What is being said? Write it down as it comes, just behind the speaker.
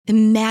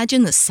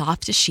Imagine the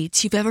softest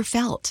sheets you've ever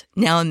felt.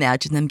 Now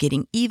imagine them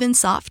getting even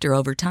softer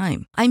over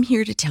time. I'm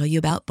here to tell you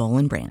about Boll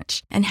 &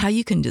 Branch and how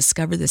you can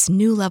discover this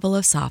new level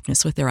of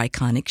softness with their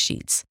iconic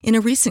sheets. In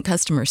a recent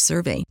customer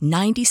survey,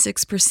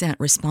 96%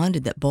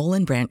 responded that Boll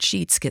 & Branch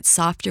sheets get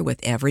softer with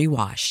every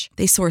wash.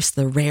 They source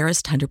the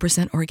rarest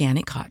 100%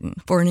 organic cotton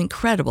for an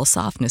incredible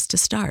softness to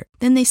start.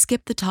 Then they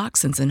skip the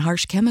toxins and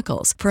harsh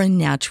chemicals for a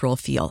natural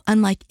feel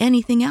unlike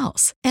anything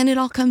else. And it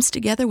all comes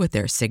together with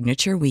their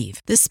signature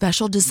weave. This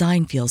special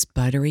design feels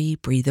buttery,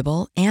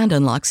 breathable, and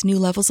unlocks new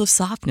levels of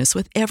softness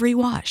with every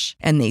wash.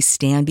 And they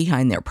stand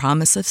behind their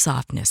promise of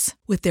softness.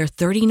 With their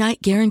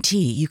 30-night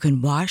guarantee, you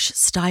can wash,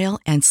 style,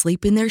 and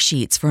sleep in their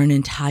sheets for an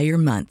entire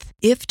month.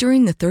 If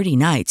during the 30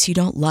 nights you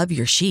don't love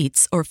your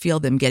sheets or feel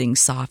them getting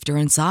softer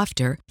and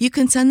softer, you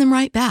can send them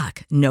right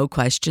back, no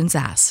questions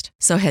asked.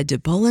 So head to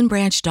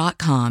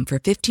bollandbranch.com for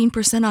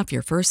 15% off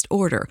your first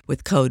order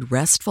with code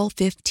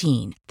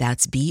RESTFUL15.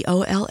 That's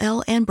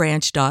BOLL and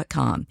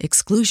branch.com.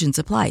 Exclusions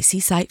apply. See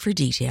site for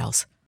details.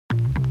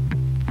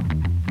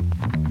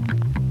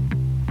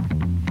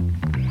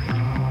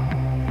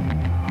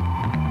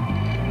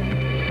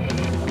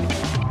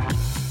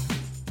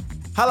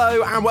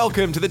 Hello and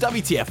welcome to the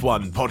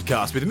WTF1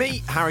 podcast with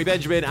me, Harry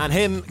Benjamin, and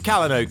him,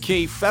 Callan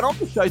O'Keefe. And on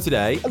the show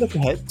today, a look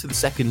ahead to the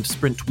second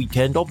sprint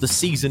weekend of the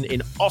season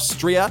in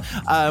Austria.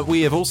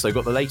 We have also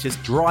got the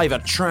latest driver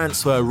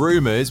transfer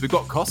rumours. We've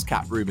got cost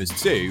cap rumours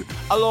too,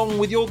 along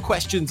with your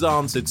questions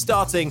answered,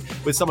 starting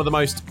with some of the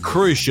most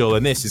crucial,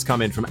 and this is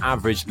coming from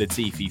Average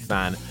Latifi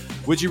fan.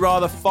 Would you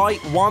rather fight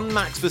one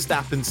Max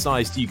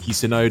Verstappen-sized Yuki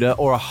Tsunoda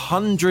or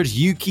 100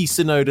 Yuki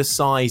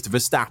Tsunoda-sized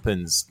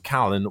Verstappens?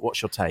 Callan,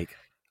 what's your take?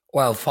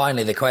 Well,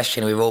 finally, the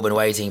question we've all been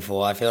waiting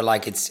for. I feel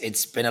like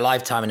it's been a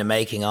lifetime in the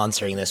making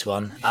answering this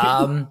one.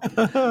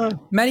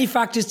 Many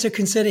factors to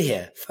consider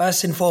here.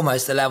 First and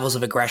foremost, the levels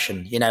of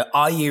aggression. You know,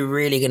 are you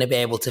really going to be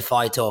able to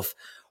fight off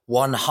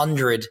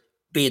 100,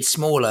 be it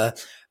smaller,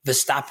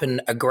 Verstappen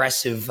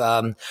aggressive?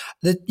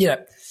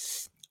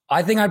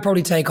 I think I'd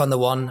probably take on the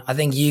one. I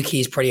think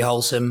Yuki's pretty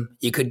wholesome.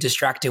 You could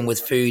distract him with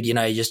food, you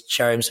just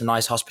show him some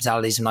nice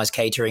hospitality, some nice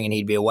catering, and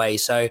he'd be away.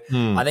 So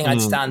I think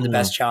I'd stand the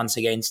best chance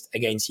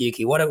against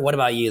Yuki. What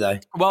about you, though?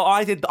 Well,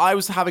 I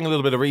was having a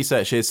little bit of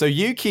research here. So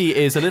Yuki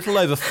is a little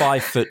over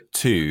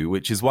 5'2",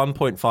 which is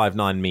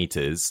 1.59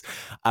 meters.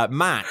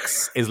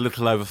 Max is a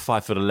little over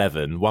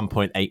 5'11",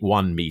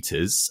 1.81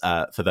 meters,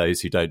 for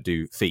those who don't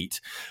do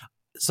feet.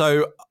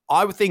 So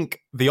I would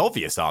think the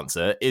obvious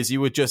answer is you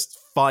would just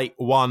fight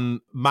one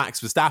Max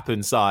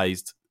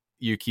Verstappen-sized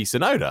Yuki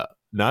Tsunoda.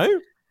 No?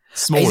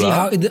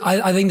 Smaller.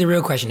 I think the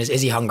real question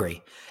is he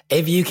hungry?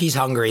 If Yuki's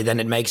hungry,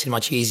 then it makes it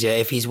much easier.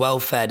 If he's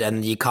well-fed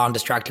and you can't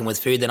distract him with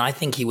food, then I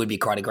think he would be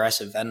quite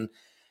aggressive. And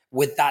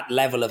with that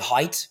level of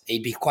height,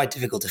 it'd be quite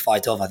difficult to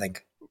fight off, I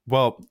think.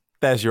 Well,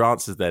 there's your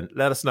answers then.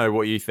 Let us know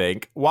what you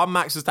think. One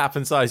Max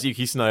Verstappen-sized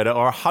Yuki Tsunoda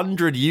or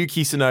 100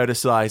 Yuki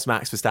Tsunoda-sized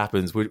Max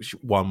Verstappens? Which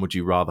one would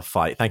you rather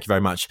fight? Thank you very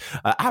much.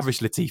 Average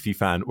Latifi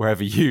fan,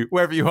 wherever you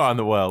are in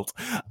the world.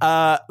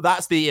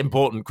 That's the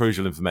important,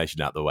 crucial information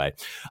out the way.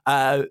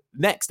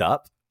 Next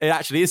up, it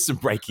actually is some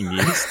breaking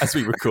news as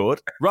we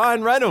record.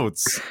 Ryan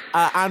Reynolds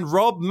and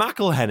Rob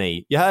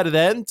McElhenney. You heard of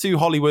them? Two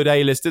Hollywood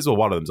A-listers. Well,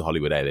 one of them's a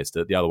Hollywood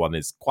A-lister. The other one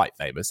is quite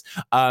famous.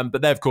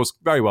 But they're, of course,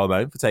 very well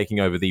known for taking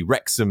over the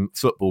Wrexham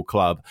Football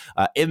Club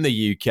in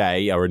the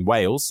UK or in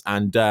Wales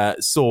and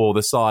saw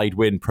the side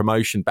win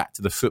promotion back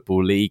to the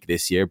Football League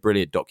this year.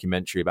 Brilliant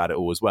documentary about it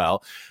all as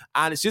well.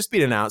 And it's just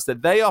been announced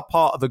that they are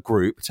part of a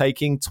group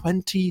taking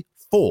 24%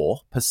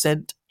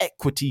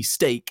 equity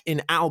stake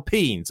in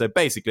Alpine. So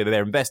basically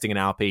they're investing in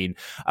Alpine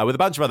with a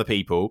bunch of other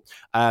people.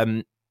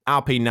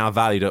 Alpine now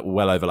valued at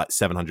well over like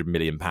 £700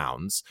 million.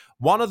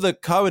 One of the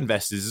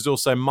co-investors is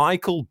also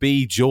Michael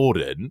B.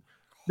 Jordan.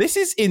 This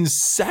is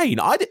insane.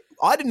 I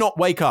did not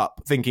wake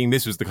up thinking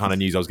this was the kind of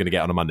news I was going to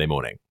get on a Monday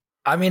morning.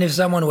 I mean, if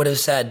someone would have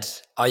said,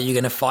 are you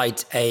going to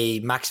fight a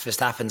Max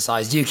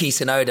Verstappen-sized Yuki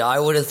Tsunoda, I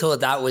would have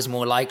thought that was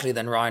more likely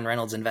than Ryan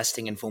Reynolds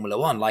investing in Formula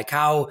One. Like,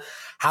 how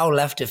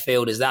left of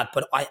field is that?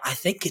 But I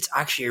think it's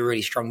actually a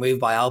really strong move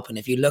by Alpine.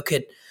 If you look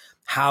at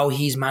how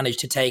he's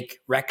managed to take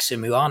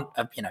Wrexham, who aren't,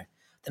 they're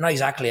not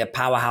exactly a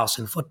powerhouse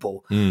in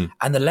football. And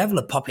the level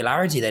of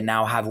popularity they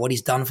now have, what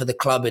he's done for the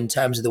club in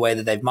terms of the way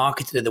that they've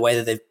marketed it, the way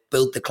that they've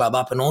built the club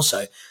up, and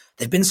also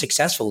they've been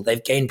successful.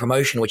 They've gained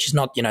promotion, which is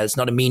not, it's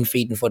not a mean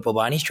feat in football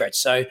by any stretch.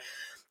 So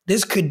we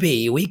could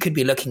be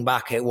looking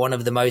back at one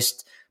of the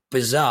most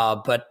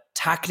bizarre but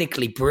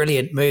tactically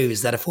brilliant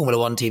moves that a Formula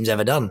One team's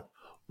ever done.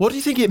 What do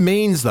you think it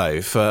means,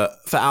 though, for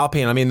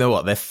Alpine? I mean,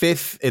 they're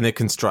fifth in the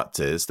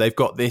constructors. They've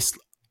got this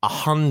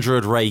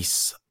 100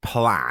 race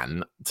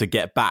plan to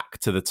get back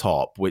to the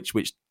top, which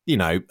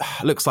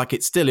looks like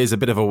it still is a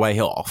bit of a way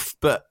off.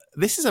 But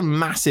this is a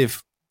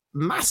massive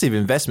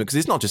investment because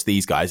it's not just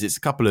these guys. It's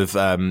a couple of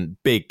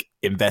big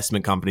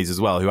investment companies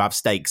as well who have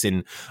stakes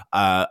in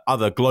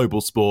other global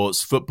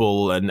sports,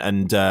 football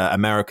and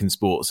American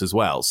sports as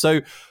well.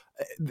 So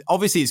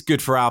obviously it's good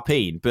for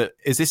Alpine, but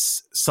is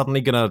this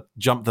suddenly going to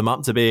jump them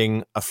up to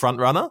being a front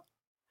runner?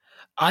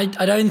 I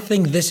don't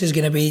think this is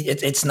going to be,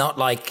 it's not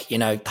like,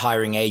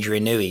 hiring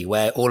Adrian Newey,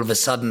 where all of a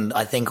sudden,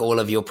 I think all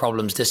of your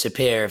problems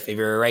disappear if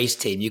you're a race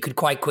team. You could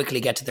quite quickly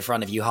get to the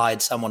front if you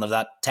hired someone of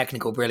that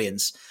technical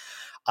brilliance.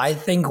 I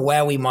think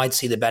where we might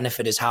see the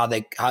benefit is how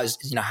they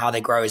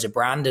grow as a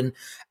brand.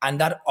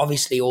 And that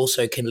obviously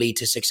also can lead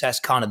to success.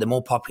 Kind of the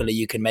more popular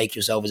you can make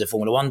yourself as a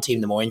Formula One team,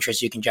 the more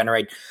interest you can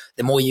generate,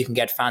 the more you can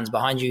get fans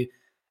behind you,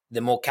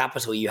 the more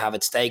capital you have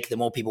at stake, the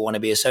more people want to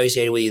be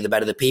associated with you, the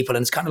better the people.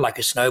 And it's kind of like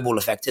a snowball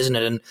effect, isn't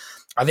it? And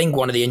I think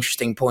one of the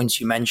interesting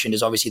points you mentioned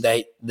is obviously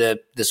the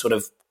sort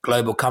of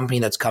global company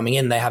that's coming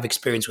in, they have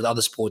experience with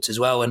other sports as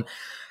well. And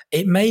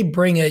it may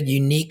bring a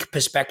unique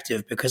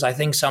perspective, because I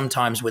think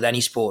sometimes with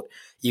any sport,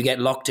 you get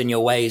locked in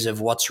your ways of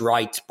what's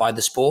right by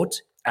the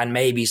sport, and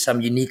maybe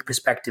some unique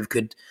perspective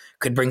could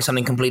bring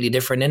something completely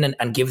different in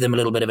and give them a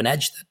little bit of an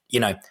edge,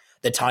 that,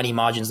 the tiny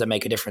margins that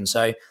make a difference.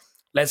 So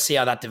let's see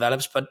how that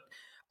develops. But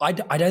I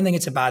don't think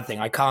it's a bad thing.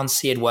 I can't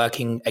see it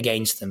working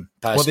against them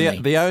personally.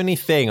 Well, the only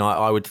thing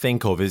I would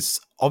think of is,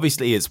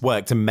 obviously it's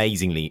worked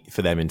amazingly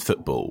for them in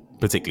football,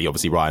 particularly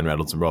obviously Ryan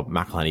Reynolds and Rob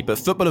McElhenney, but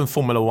football and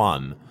Formula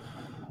One,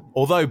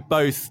 although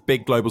both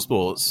big global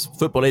sports,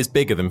 football is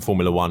bigger than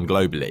Formula One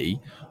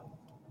globally.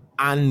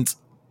 And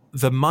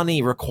the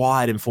money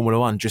required in Formula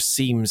One just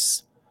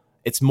seems,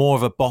 it's more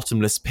of a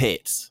bottomless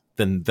pit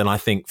than I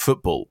think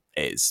football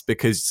is,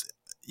 because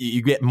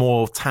you get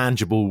more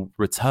tangible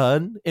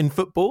return in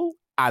football,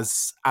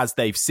 as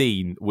they've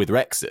seen with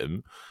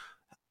Wrexham.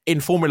 In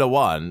Formula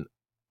One,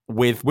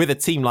 with a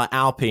team like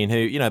Alpine,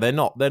 who, they're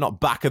not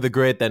back of the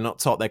grid, they're not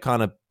top, they're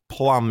kind of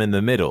plumb in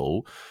the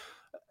middle.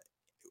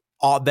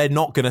 They're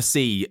not going to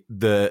see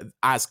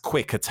as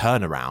quick a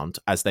turnaround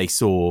as they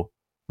saw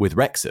with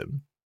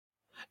Wrexham.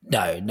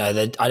 No,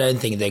 I don't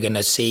think they're going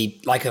to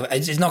see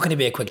it's not going to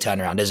be a quick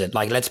turnaround, is it?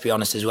 Like, let's be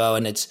honest as well.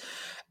 And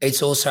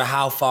it's also,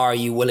 how far are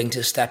you willing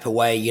to step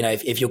away?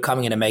 If you're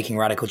coming in and making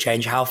radical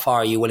change, how far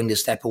are you willing to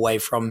step away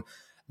from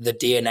the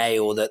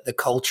DNA or the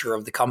culture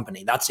of the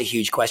company? That's a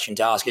huge question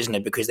to ask, isn't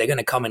it? Because they're going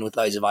to come in with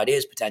loads of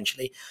ideas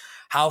potentially.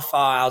 How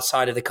far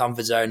outside of the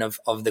comfort zone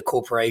of the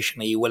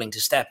corporation are you willing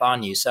to step,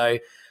 aren't you? So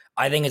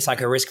I think it's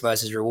like a risk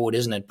versus reward,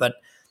 isn't it? But,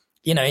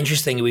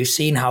 interestingly, we've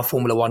seen how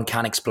Formula One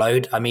can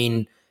explode. I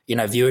mean,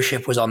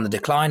 viewership was on the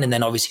decline, and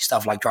then obviously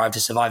stuff like Drive to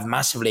Survive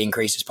massively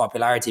increased its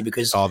popularity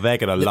because... Oh, they're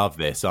going to love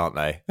this, aren't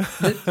they?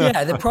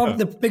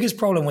 The biggest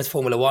problem with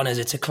Formula One is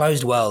it's a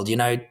closed world.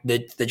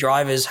 The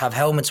drivers have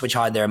helmets which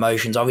hide their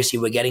emotions. Obviously,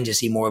 we're getting to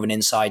see more of an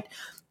insight.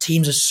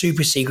 Teams are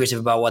super secretive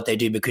about what they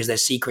do because their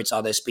secrets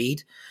are their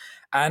speed.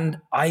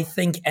 And I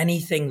think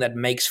anything that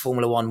makes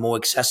Formula One more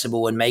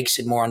accessible and makes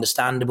it more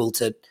understandable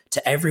to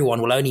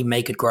everyone will only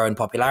make it grow in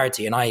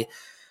popularity. And I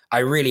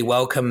really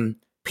welcome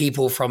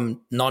people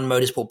from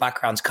non-motorsport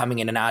backgrounds coming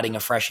in and adding a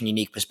fresh and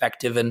unique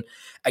perspective. And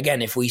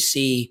again, if we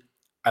see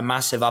a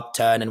massive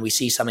upturn and we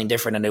see something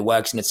different and it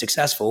works and it's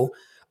successful,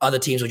 other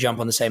teams will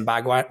jump on the same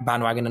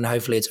bandwagon, and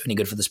hopefully it's only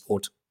good for the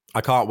sport. I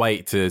can't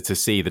wait to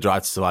see the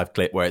Drive to Survive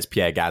clip where it's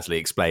Pierre Gasly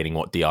explaining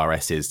what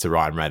DRS is to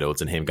Ryan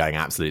Reynolds and him going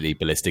absolutely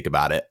ballistic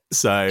about it.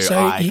 So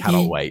I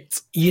cannot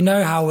wait. You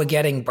know how we're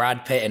getting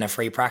Brad Pitt in a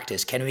free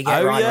practice? Can we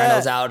get Ryan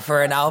Reynolds out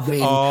for an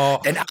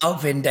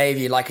Alpine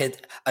debut, like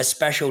a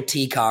special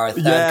T car, a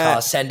third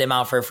car, send him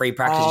out for a free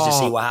practice just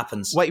to see what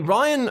happens? Wait,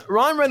 Ryan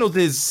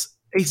Reynolds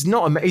he's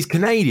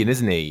Canadian,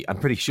 isn't he? I'm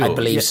pretty sure. I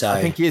believe so.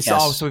 I think he is. Yes.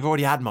 Oh, so we've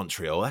already had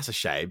Montreal. That's a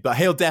shame. But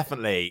he'll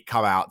definitely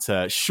come out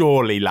to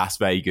surely Las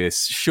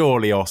Vegas,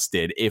 surely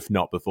Austin, if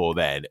not before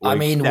then. One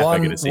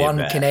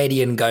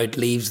Canadian goat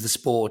leaves the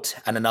sport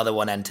and another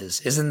one enters.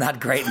 Isn't that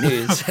great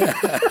news?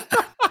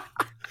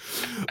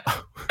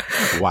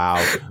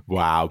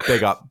 Wow.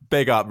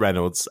 Big up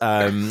Reynolds.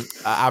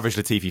 Average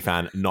Latifi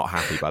fan, not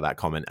happy by that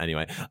comment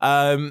anyway.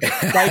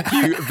 Thank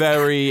you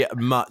very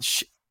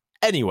much.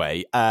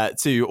 Anyway,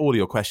 to all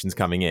your questions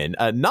coming in,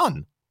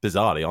 none,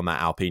 bizarrely, on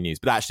that Alpine news,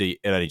 but actually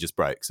it only just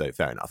broke, so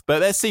fair enough. But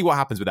let's see what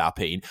happens with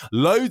Alpine.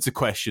 Loads of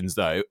questions,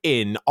 though,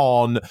 in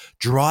on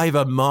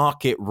driver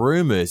market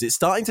rumours. It's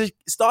starting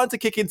to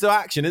kick into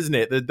action, isn't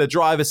it? The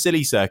driver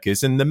silly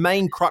circus, and the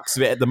main crux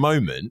of it at the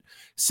moment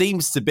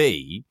seems to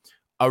be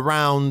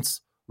around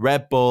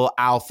Red Bull,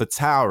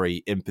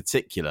 AlphaTauri in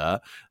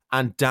particular,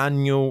 and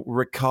Daniel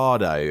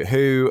Ricciardo,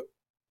 who...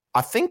 I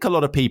think a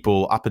lot of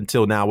people up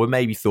until now were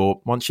maybe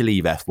thought, once you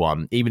leave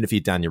F1, even if you're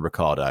Daniel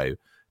Ricciardo,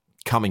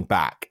 coming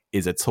back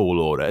is a tall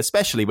order,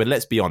 especially when,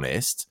 let's be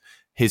honest,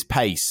 his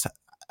pace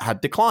had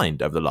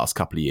declined over the last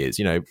couple of years.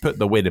 Put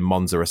the win in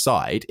Monza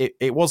aside,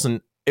 it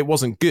wasn't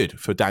good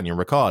for Daniel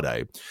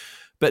Ricciardo.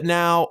 But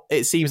now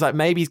it seems like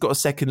maybe he's got a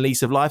second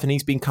lease of life, and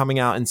he's been coming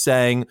out and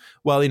saying,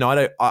 well,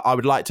 I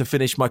would like to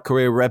finish my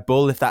career at Red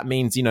Bull. If that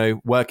means,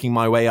 working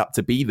my way up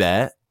to be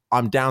there,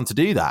 I'm down to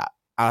do that.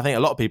 And I think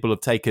a lot of people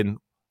have taken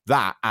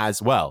that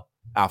as well.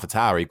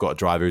 AlphaTauri got a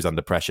driver who's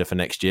under pressure for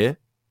next year.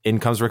 In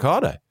comes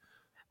Ricciardo.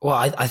 Well,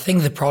 I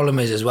think the problem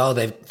is as well,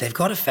 they've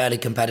got a fairly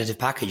competitive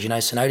package.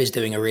 Tsunoda's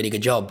doing a really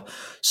good job,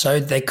 so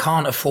they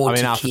can't afford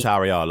to keep...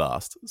 AlphaTauri are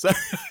last. So.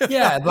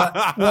 Yeah, but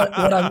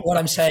what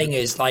I'm saying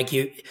is,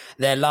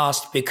 they're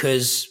last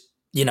because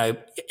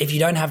if you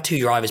don't have two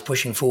drivers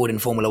pushing forward in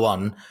Formula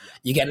One,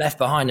 you get left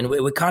behind. And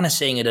we're kind of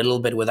seeing it a little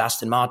bit with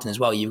Aston Martin as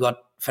well. You've got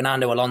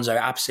Fernando Alonso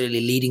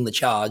absolutely leading the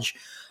charge,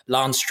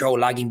 Lance Stroll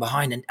lagging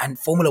behind. And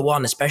Formula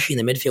One, especially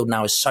in the midfield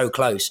now, is so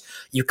close.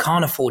 You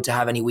can't afford to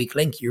have any weak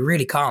link. You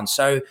really can't.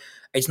 So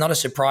it's not a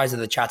surprise that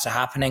the chats are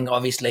happening.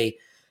 Obviously,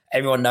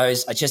 everyone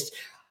knows. I just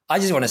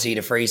want to see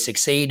the Freeze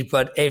succeed.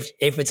 But if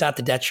it's at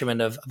the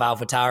detriment of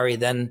AlphaTauri,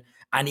 then,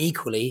 and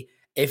equally,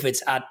 if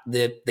it's at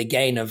the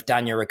gain of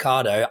Daniel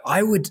Ricciardo,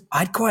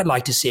 I'd quite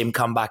like to see him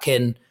come back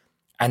in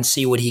and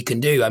see what he can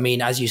do. I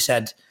mean, as you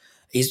said,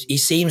 he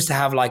seems to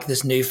have like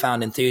this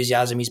newfound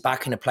enthusiasm. He's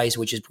back in a place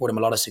which has brought him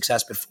a lot of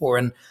success before.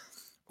 And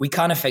we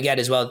kind of forget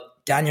as well,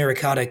 Daniel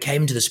Ricciardo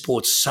came to the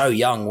sport so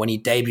young when he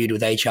debuted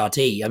with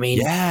HRT. I mean,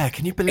 yeah,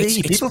 can you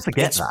believe people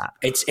forget that?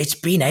 It's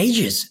been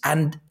ages.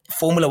 And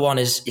Formula One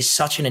is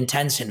such an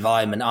intense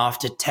environment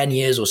after 10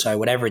 years or so,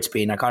 whatever it's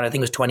been. I think it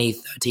was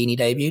 2013 he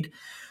debuted.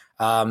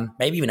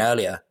 Maybe even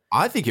earlier.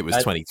 I think it was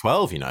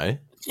 2012, Yeah,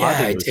 I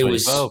think it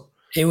was 2012.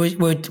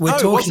 We're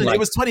talking it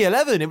was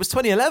 2011. It was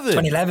 2011.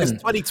 2011.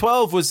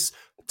 2012 was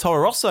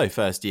Toro Rosso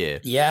first year.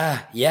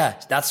 Yeah,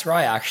 that's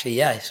right, actually,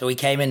 yeah. So we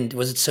came in,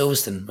 was it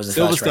Silverstone? Was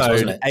the first race,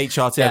 wasn't it?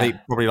 HRT, yeah. I think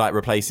probably like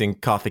replacing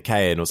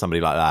Karthikeyan or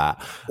somebody like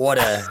that. What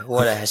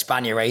a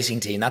Hispania racing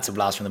team. That's a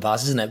blast from the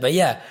past, isn't it? But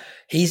yeah,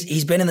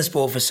 he's been in the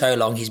sport for so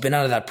long. He's been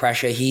out of that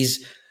pressure.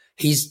 He's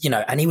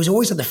and he was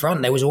always at the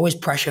front. There was always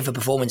pressure for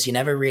performance. He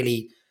never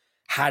really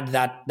had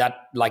that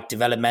like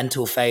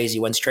developmental phase. He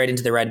went straight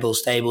into the Red Bull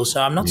stable.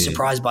 So I'm not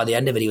surprised by the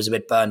end of it. He was a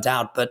bit burnt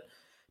out, but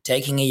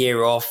taking a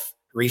year off,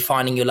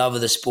 refining your love of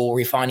the sport,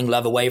 refining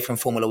love away from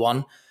Formula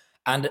One.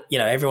 And,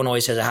 everyone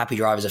always says a happy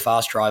driver is a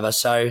fast driver.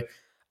 So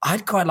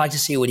I'd quite like to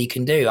see what he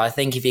can do. I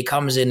think if he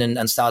comes in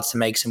and starts to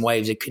make some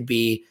waves, it could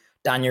be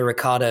Daniel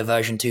Ricciardo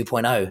version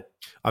 2.0.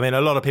 I mean,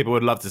 a lot of people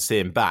would love to see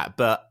him back,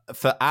 but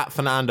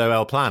Fernando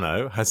El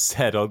Plano has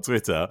said on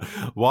Twitter,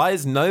 why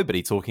is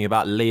nobody talking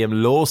about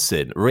Liam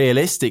Lawson?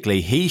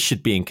 Realistically, he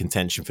should be in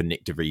contention for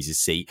Nick de Vries'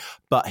 seat,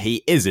 but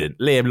he isn't.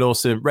 Liam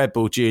Lawson, Red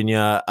Bull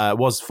Junior,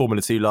 was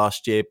Formula 2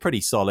 last year,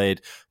 pretty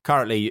solid.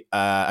 Currently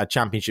a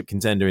championship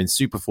contender in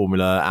Super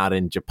Formula out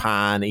in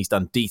Japan. He's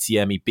done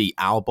DTM. He beat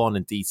Albon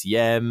in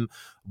DTM.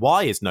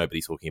 Why is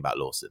nobody talking about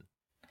Lawson?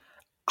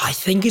 I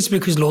think it's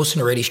because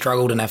Lawson really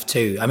struggled in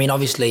F2. I mean,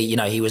 obviously,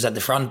 he was at the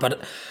front,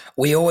 but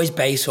we always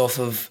base off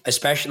of,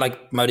 especially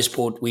like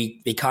motorsport,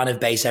 we kind of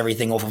base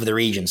everything off of the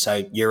region.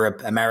 So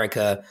Europe,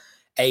 America,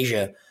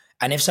 Asia.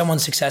 And if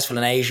someone's successful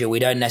in Asia, we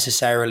don't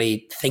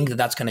necessarily think that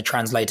that's going to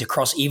translate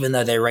across, even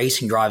though they're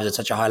racing drivers at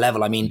such a high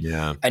level. I mean,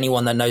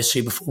 anyone that knows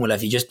Super Formula,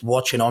 if you just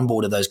watch an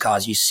onboard of those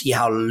cars, you see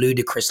how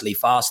ludicrously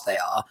fast they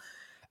are.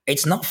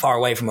 It's not far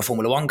away from a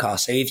Formula One car.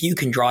 So if you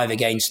can drive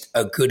against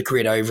a good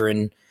grid over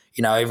in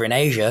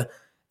Asia,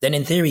 then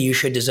in theory, you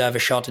should deserve a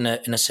shot in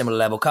a similar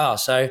level car.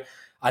 So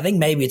I think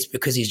maybe it's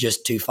because he's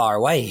just too far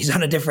away. He's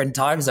on a different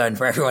time zone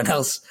for everyone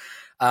else.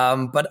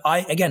 But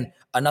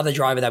another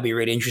driver that'd be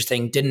really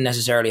interesting, didn't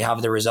necessarily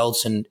have the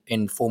results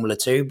in Formula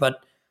 2,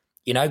 but,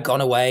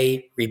 gone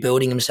away,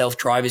 rebuilding himself,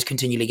 drivers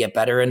continually get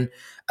better, and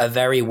a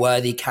very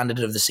worthy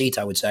candidate of the seat,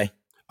 I would say.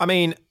 I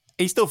mean,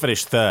 he still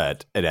finished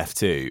third at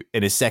F2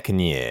 in his second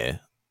year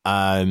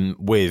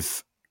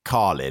with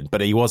Carlin,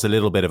 but he was a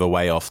little bit of a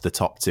way off the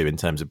top two in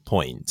terms of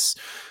points.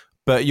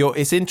 But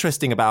it's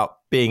interesting about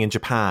being in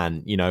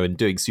Japan, and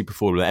doing Super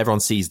Formula. Everyone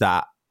sees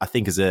that, I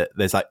think,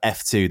 there's like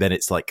F2, then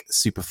it's like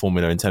Super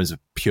Formula in terms of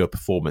pure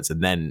performance,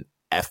 and then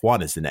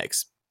F1 is the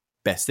next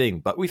best thing.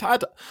 But we've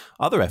had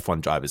other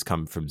F1 drivers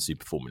come from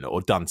Super Formula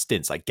or done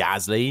stints, like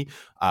Gasly,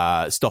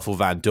 Stoffel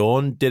Van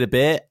Dorn did a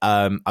bit.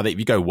 I think if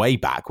you go way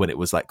back when it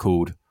was like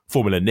called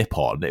Formula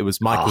Nippon, it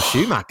was Michael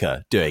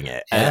Schumacher doing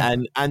it. Yeah.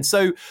 And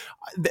so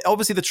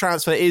obviously the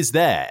transfer is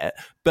there,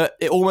 but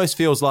it almost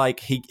feels like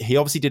he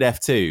obviously did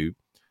F2.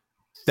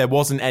 There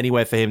wasn't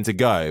anywhere for him to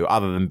go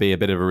other than be a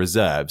bit of a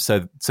reserve.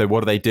 So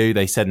what do?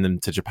 They send them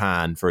to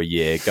Japan for a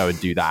year, go and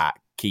do that,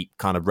 keep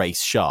kind of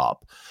race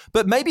sharp.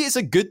 But maybe it's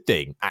a good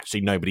thing,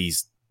 actually,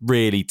 nobody's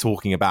really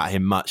talking about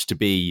him much to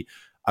be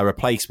a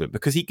replacement,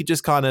 because he could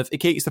just it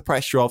keeps the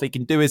pressure off. He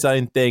can do his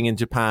own thing in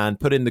Japan,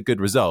 put in the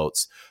good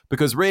results,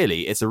 because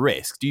really it's a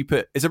risk.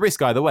 It's a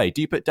risk either way.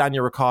 Do you put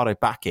Daniel Ricciardo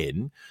back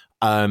in,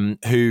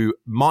 who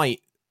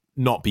might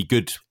not be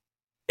good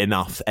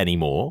enough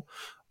anymore,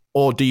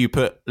 or do you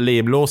put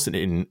Liam Lawson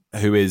in,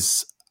 who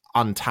is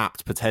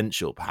untapped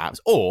potential perhaps,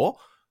 or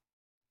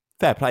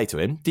fair play to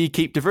him, do you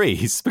keep de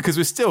Vries? Because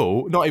we're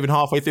still not even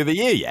halfway through the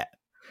year yet.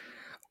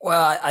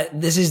 Well,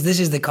 this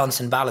is the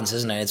constant balance,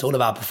 isn't it? It's all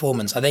about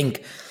performance. I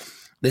think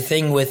the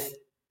thing with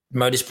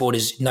motorsport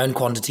is known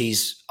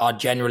quantities are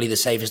generally the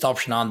safest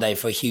option, aren't they,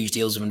 for huge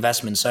deals of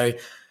investment? So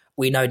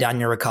we know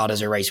Daniel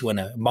Ricciardo's a race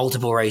winner,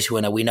 multiple race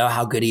winner. We know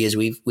how good he is.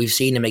 We've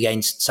seen him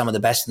against some of the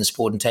best in the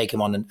sport and take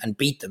him on and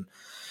beat them.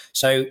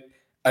 So,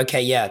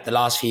 okay, yeah, the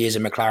last few years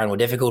of McLaren were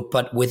difficult,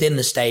 but within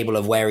the stable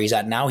of where he's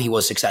at now, he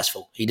was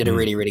successful. He did a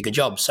really, really good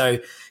job. So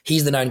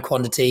he's the known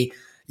quantity.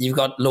 You've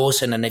got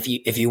Lawson, and if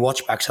you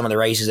watch back some of the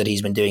races that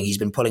he's been doing, he's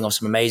been pulling off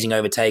some amazing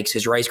overtakes.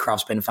 His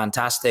racecraft's been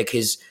fantastic.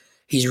 His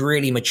he's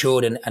really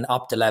matured and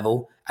upped the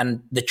level.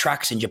 And the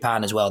tracks in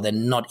Japan as well, they're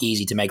not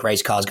easy to make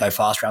race cars go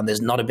fast around.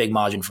 There's not a big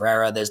margin for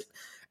error.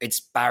 It's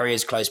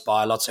barriers close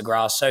by, lots of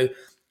grass. So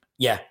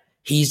yeah,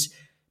 he's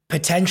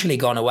potentially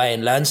gone away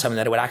and learned something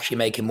that would actually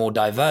make him more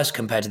diverse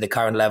compared to the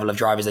current level of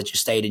drivers that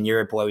just stayed in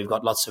Europe, where we've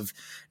got lots of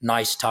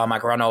nice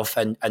tarmac runoff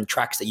and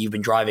tracks that you've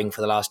been driving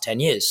for the last 10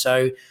 years.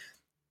 So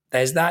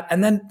there's that.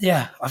 And then,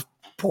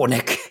 poor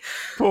Nick.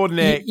 Poor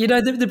Nick.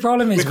 The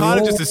problem is we're kind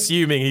of just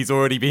assuming he's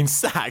already been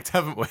sacked,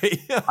 haven't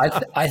we?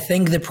 I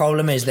think the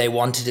problem is they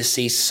wanted to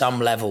see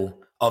some level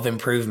of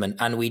improvement,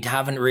 and we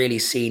haven't really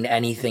seen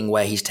anything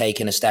where he's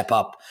taken a step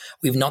up.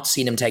 We've not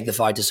seen him take the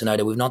fight to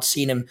Tsunoda. We've not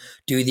seen him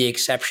do the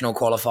exceptional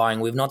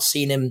qualifying. We've not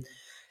seen him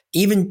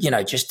even,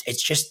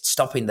 it's just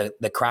stopping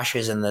the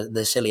crashes and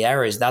the silly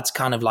errors. That's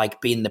kind of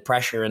like being the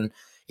pressure. And,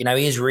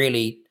 he is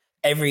really,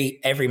 every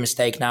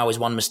mistake now is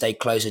one mistake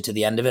closer to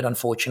the end of it,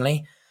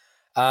 unfortunately.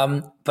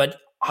 But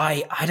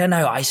I don't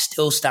know. I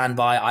still stand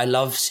by. I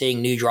love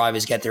seeing new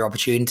drivers get their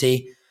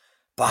opportunity.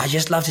 But I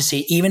just love to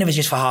see, even if it's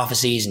just for half a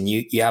season,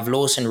 you have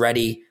Lawson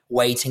ready,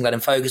 waiting, let him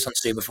focus on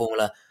Super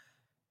Formula.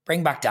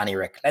 Bring back Danny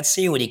Rick. Let's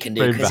see what he can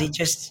do, because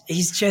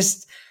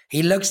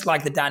he looks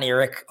like the Danny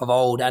Rick of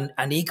old. And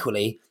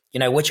equally,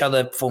 which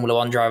other Formula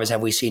One drivers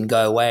have we seen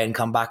go away and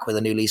come back with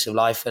a new lease of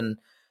life and,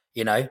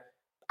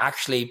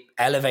 actually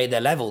elevate their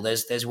level?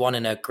 There's one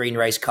in a green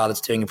race car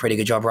that's doing a pretty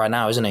good job right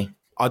now, isn't he?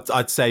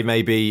 I'd say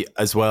maybe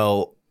as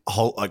well,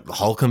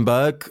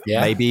 Hulkenberg,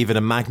 maybe even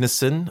a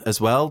Magnussen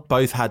as well.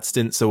 Both had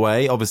stints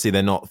away. Obviously,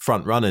 they're not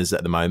front runners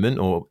at the moment,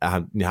 or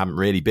haven't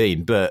really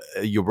been. But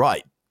you're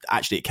right.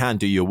 Actually, it can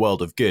do you a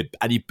world of good.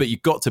 But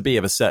you've got to be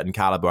of a certain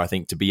caliber, I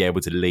think, to be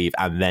able to leave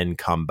and then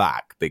come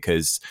back.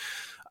 Because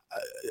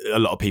a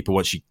lot of people,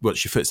 once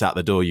your foot's out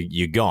the door,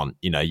 you're gone.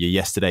 You're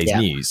yesterday's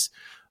news.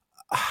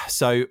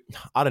 So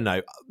I don't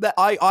know.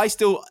 I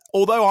still,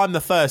 although I'm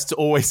the first to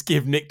always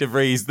give Nick De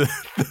Vries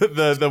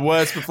the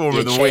worst performer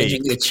of the week. You're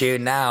changing your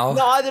tune now.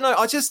 No, I don't know.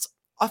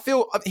 I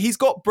feel he's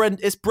got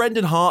it's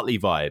Brendan Hartley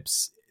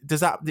vibes.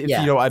 Does that, if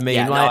you know what I mean?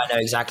 Yeah, I know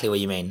exactly what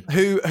you mean.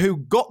 Who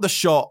got the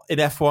shot in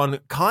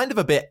F1 kind of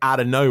a bit out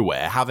of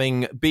nowhere,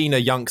 having been a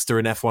youngster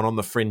in F1 on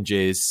the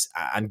fringes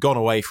and gone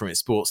away from its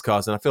sports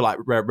cars. And I feel like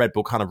Red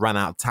Bull kind of ran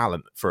out of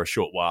talent for a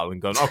short while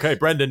and gone, okay,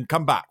 Brendan,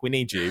 come back. We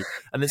need you.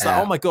 And it's like,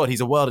 oh my God,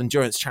 he's a world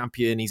endurance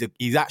champion.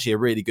 He's actually a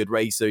really good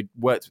racer. He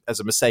worked as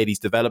a Mercedes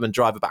development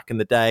driver back in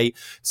the day,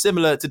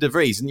 similar to De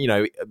Vries, and,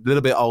 a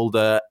little bit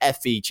older,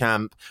 FE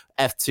champ,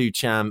 F2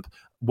 champ,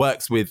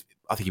 works with,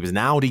 I think he was an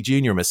Audi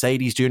junior, a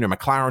Mercedes junior, a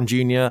McLaren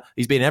junior.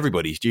 He's been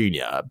everybody's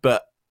junior,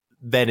 but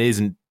then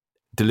isn't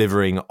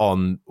delivering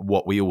on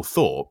what we all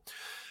thought.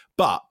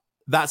 But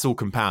that's all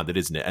compounded,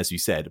 isn't it, as you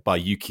said, by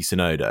Yuki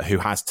Tsunoda, who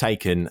has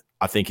taken,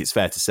 I think it's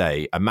fair to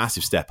say, a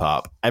massive step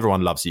up.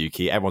 Everyone loves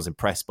Yuki. Everyone's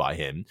impressed by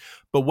him.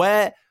 But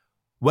where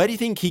do you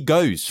think he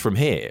goes from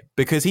here?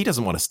 Because he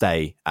doesn't want to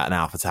stay at an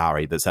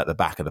AlphaTauri that's at the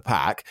back of the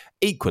pack.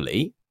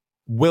 Equally,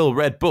 will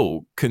Red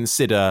Bull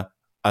consider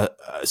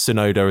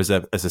Tsunoda as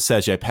a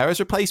Sergio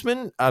Perez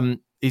replacement?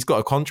 He's got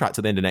a contract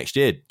to the end of next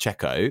year,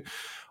 Checo.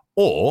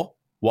 Or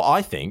what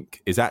I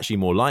think is actually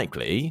more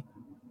likely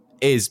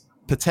is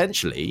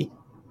potentially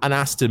an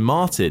Aston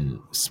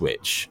Martin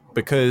switch,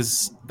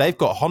 because they've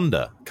got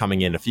Honda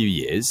coming in a few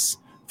years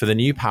for the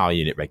new power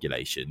unit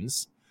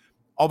regulations.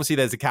 Obviously,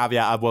 there's a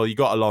caveat of, well, you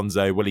got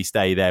Alonso. Will he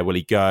stay there? Will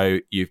he go?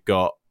 You've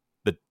got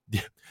the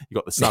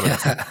son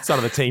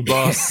of the team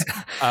boss.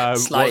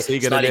 What's he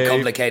going to do? Slightly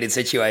complicated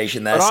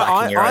situation there.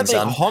 I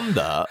think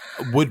Honda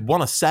would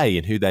want to say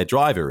in who their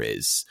driver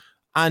is.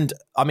 And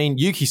I mean,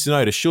 Yuki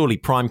Tsunoda, surely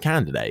prime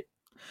candidate.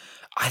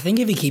 I think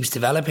if he keeps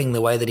developing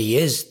the way that he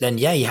is, then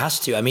he has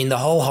to. I mean, the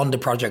whole Honda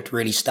project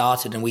really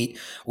started, and we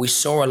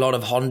saw a lot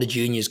of Honda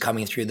juniors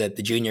coming through the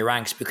junior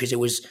ranks, because it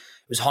was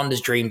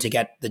Honda's dream to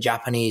get the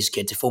Japanese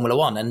kid to Formula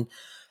One. And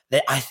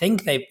I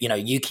think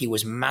Yuki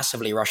was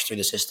massively rushed through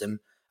the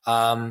system.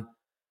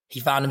 He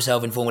found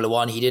himself in Formula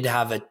One. He did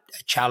have a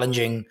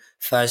challenging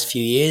first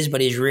few years, but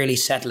he's really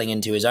settling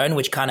into his own,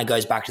 which kind of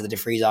goes back to the De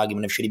Vries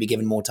argument of should he be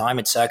given more time?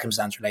 It's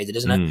circumstance related,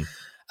 isn't it?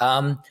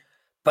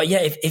 But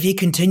if he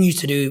continues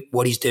to do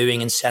what he's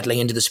doing and settling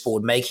into the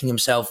sport, making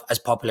himself as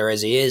popular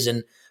as he is,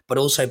 but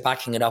also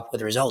backing it up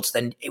with results,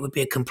 then it would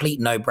be a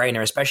complete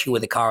no-brainer, especially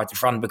with the car at the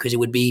front, because it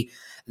would be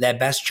their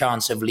best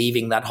chance of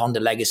leaving that Honda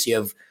legacy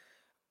of,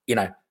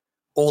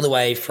 all the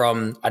way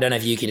from, I don't know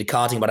if Yuki did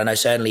karting, but I know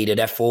certainly he did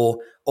F4,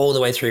 all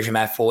the way through from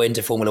F4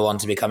 into Formula One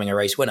to becoming a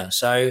race winner.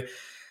 So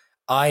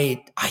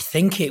I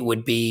think it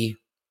would be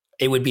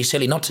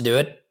silly not to do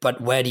it,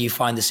 but where do you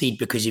find the seat?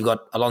 Because you've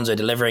got Alonso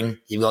delivering,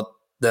 you've got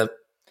the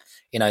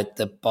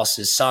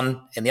boss's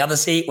son in the other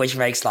seat, which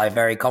makes life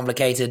very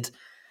complicated.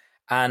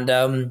 And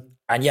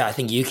I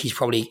think Yuki's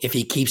probably, if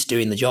he keeps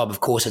doing the job, of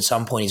course, at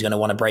some point he's going to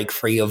want to break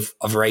free of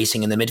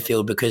racing in the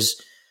midfield,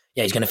 because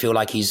he's going to feel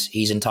like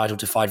he's entitled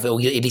to fight for, or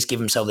at least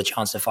give himself the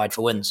chance to fight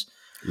for wins.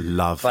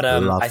 I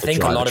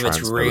think a lot of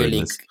it's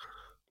really,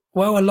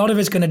 a lot of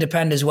it's going to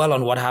depend as well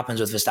on what happens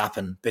with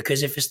Verstappen,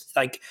 because if it's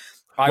like,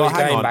 Well,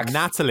 hang on.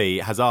 Natalie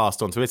has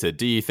asked on Twitter,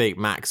 do you think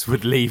Max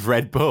would leave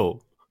Red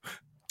Bull?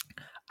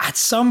 At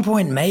some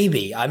point,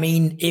 maybe. I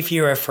mean, if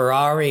you're a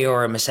Ferrari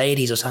or a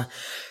Mercedes or something,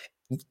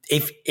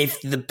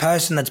 if the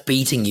person that's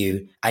beating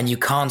you and you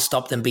can't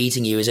stop them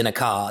beating you is in a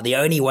car, the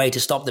only way to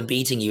stop them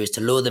beating you is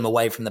to lure them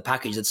away from the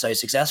package that's so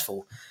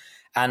successful.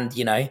 And,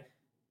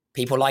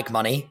 people like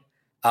money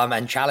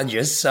and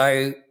challenges.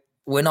 So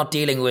we're not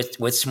dealing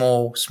with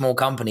small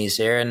companies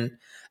here. And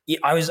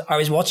I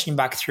was watching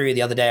back through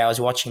the other day. I was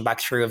watching back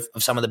through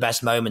of some of the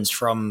best moments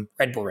from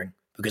Red Bull Ring,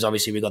 because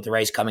obviously we got the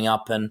race coming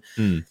up,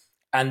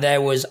 and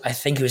there was, I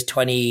think it was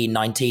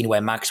 2019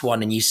 where Max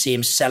won, and you see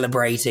him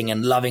celebrating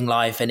and loving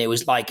life, and it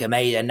was like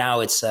amazing. And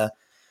now it's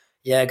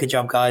good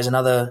job, guys,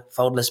 another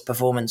faultless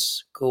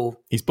performance,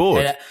 cool. He's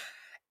bored. And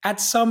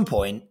at some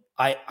point,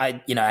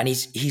 and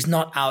he's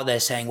not out there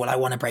saying, well, I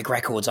want to break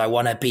records, I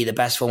want to be the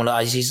best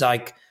Formula. He's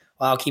like,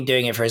 well, I'll keep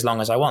doing it for as long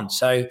as I want.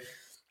 So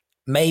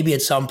maybe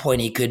at some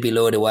point he could be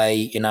lured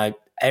away.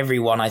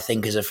 Everyone, I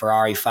think, is a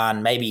Ferrari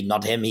fan. Maybe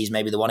not him, he's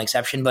maybe the one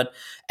exception, but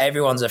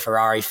everyone's a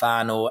Ferrari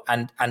fan,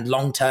 and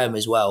long term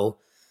as well.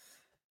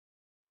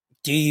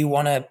 Do you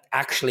want to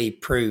actually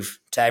prove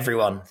to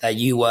everyone that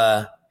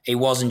it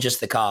wasn't just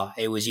the car,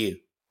 it was you?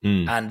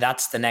 And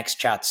that's the next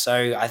chat.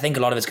 So I think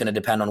a lot of it's going to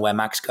depend on where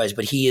Max goes,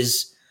 but he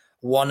is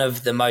one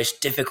of the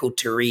most difficult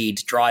to read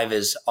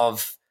drivers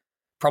of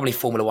probably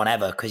Formula One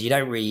ever, because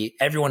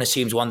everyone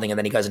assumes one thing and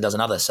then he goes and does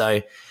another.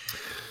 So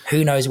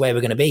who knows where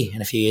we're going to be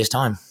in a few years'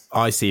 time.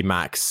 I see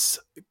Max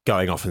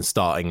going off and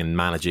starting and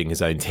managing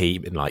his own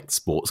team in like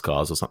sports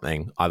cars or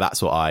something.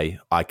 That's what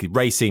I could,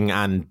 racing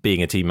and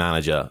being a team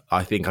manager.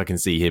 I think I can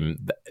see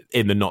him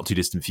in the not too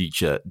distant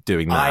future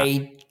doing that.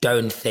 I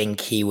don't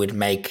think he would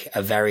make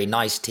a very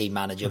nice team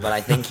manager, but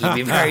I think he'd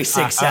be very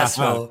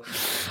successful.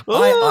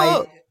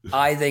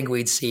 I think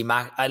we'd see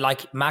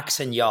Max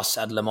and Jos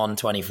at Le Mans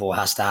 24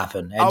 has to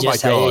happen. It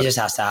just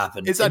has to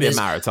happen. It's only a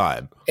matter of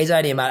time. It's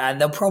only a matter, and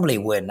they'll probably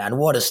win. And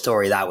what a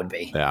story that would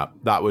be. Yeah,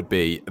 that would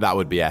be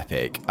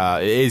epic.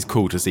 It is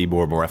cool to see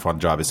more and more F1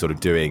 drivers sort of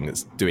doing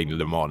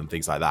Le Mans and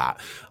things like that.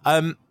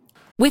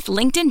 With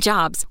LinkedIn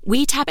Jobs,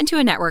 we tap into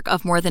a network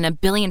of more than 1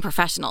 billion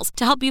professionals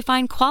to help you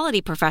find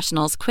quality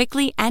professionals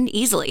quickly and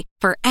easily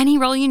for any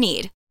role you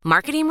need.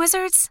 Marketing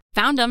wizards?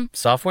 Found them.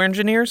 Software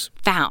engineers?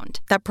 Found.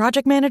 That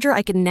project manager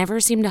I could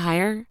never seem to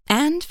hire?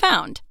 And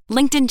found.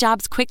 LinkedIn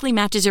Jobs quickly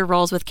matches your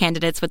roles with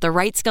candidates with the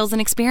right skills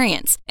and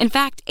experience. In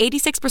fact,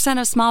 86%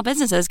 of small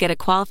businesses get a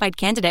qualified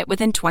candidate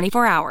within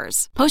 24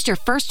 hours. Post your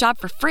first job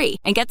for free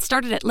and get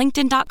started at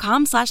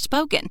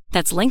linkedin.com/spoken.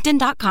 That's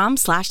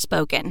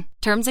linkedin.com/spoken.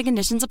 Terms and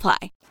conditions apply.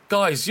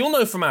 Guys, you'll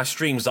know from our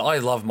streams that I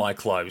love my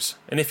clothes.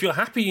 And if you're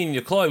happy in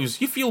your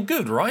clothes, you feel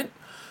good, right?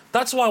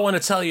 That's why I want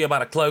to tell you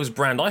about a clothes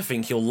brand I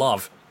think you'll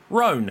love.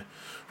 Rhone.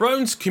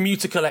 Rhone's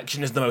commuter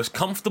collection is the most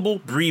comfortable,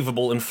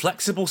 breathable and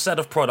flexible set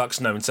of products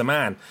known to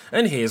man.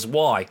 And here's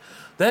why.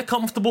 Their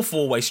comfortable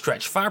four-way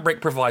stretch fabric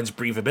provides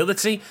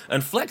breathability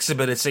and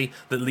flexibility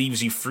that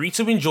leaves you free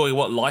to enjoy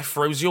what life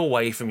throws your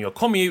way, from your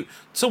commute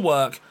to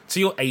work to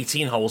your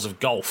 18 holes of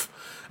golf.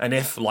 And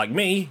if, like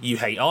me, you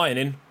hate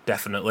ironing,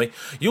 definitely,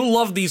 you'll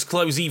love these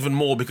clothes even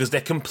more because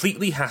they're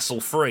completely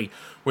hassle-free.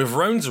 With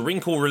Rhone's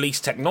wrinkle release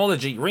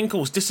technology,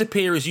 wrinkles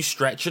disappear as you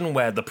stretch and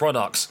wear the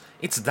products.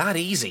 It's that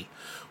easy.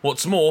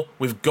 What's more,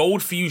 with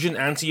Gold Fusion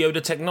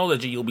anti-odor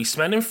technology, you'll be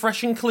smelling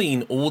fresh and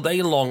clean all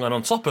day long, and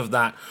on top of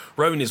that,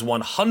 Rhone is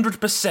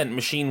 100%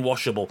 machine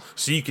washable,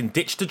 so you can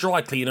ditch the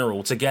dry cleaner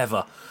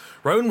altogether.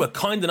 Rhone were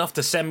kind enough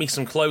to send me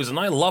some clothes, and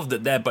I love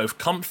that they're both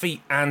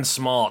comfy and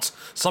smart,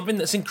 something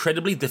that's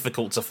incredibly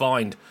difficult to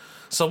find.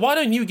 So why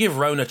don't you give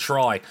Rhone a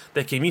try?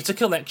 Their commuter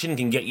collection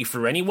can get you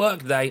through any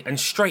workday and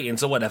straight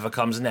into whatever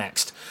comes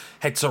next.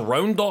 Head to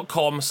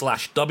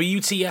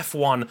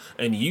rhone.com/WTF1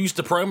 and use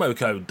the promo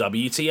code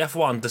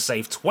WTF1 to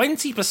save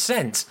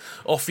 20%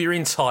 off your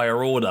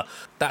entire order.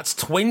 That's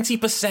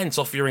 20%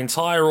 off your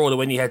entire order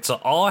when you head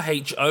to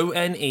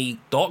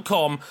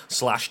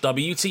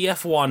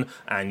rhone.com/WTF1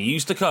 and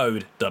use the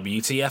code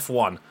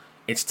WTF1.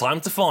 It's time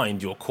to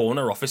find your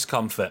corner office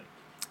comfort.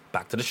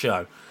 Back to the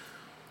show.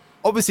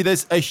 Obviously,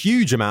 there's a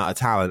huge amount of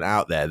talent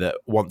out there that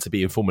want to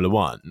be in Formula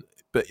One,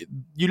 but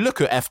you look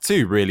at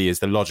F2 really as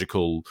the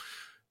logical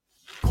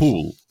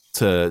pool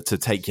to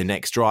take your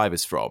next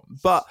drivers from.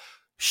 But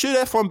should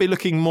F1 be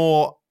looking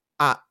more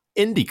at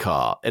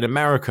IndyCar in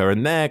America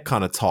and their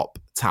kind of top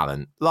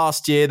talent?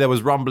 Last year, there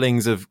was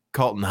rumblings of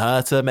Colton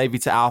Herta maybe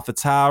to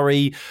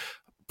AlphaTauri,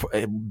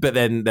 but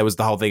then there was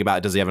the whole thing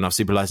about, does he have enough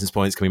super license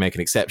points? Can we make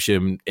an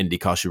exception?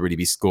 IndyCar should really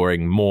be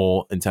scoring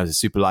more in terms of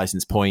super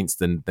license points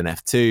than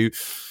F2.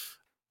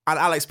 And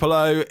Alex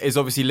Palou is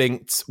obviously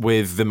linked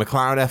with the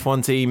McLaren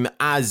F1 team,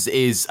 as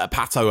is a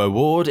Pato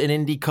O'Ward in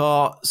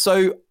IndyCar.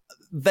 So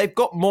they've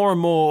got more and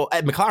more.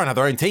 McLaren have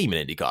their own team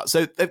in IndyCar,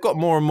 so they've got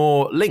more and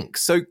more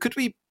links. So could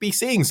we be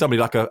seeing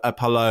somebody like a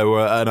Palou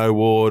or an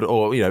O'Ward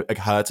or a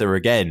Herta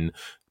again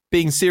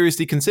being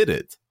seriously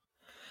considered?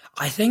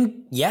 I think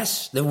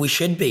yes, that we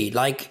should be.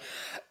 Like,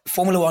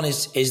 Formula One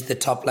is the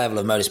top level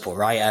of motorsport,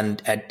 right?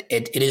 And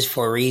it is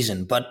for a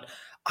reason. But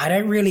I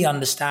don't really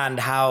understand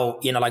how,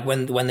 like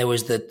when there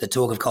was the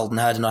talk of Colton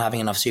Herta not having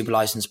enough super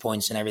license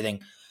points and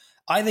everything.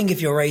 I think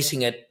if you're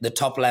racing at the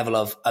top level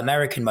of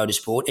American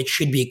motorsport, it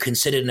should be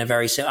considered in a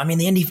very I mean,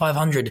 the Indy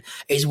 500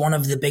 is one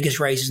of the biggest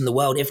races in the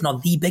world, if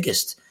not the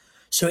biggest.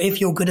 So if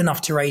you're good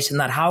enough to race in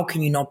that, how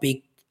can you not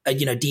be,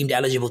 deemed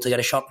eligible to get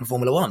a shot in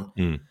Formula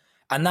One?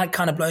 And that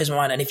kind of blows my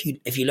mind. And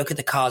if you look at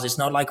the cars, it's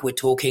not like we're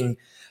talking,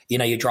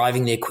 you're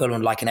driving the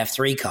equivalent like an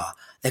F3 car.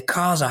 The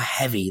cars are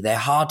heavy. They're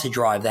hard to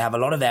drive. They have a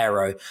lot of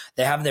aero.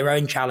 They have their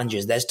own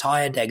challenges. There's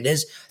tire deck.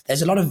 There's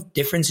a lot of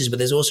differences, but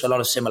there's also a lot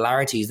of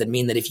similarities that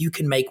mean that if you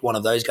can make one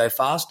of those go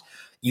fast,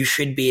 you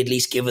should be at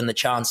least given the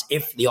chance,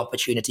 if the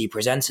opportunity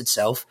presents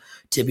itself,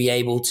 to be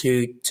able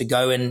to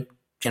go and,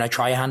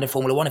 try your hand at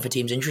Formula One if a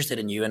team's interested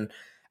in you. And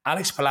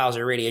Alex Palau is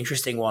a really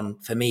interesting one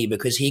for me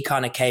because he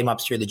kind of came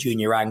up through the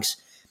junior ranks,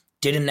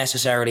 didn't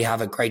necessarily have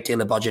a great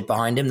deal of budget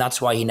behind him. That's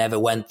why he never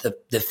went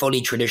the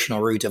fully traditional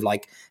route of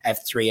like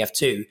F3,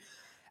 F2.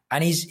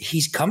 And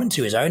he's coming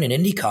to his own in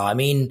IndyCar. I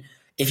mean,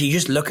 if you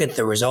just look at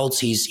the results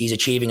he's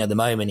achieving at the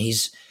moment,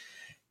 he's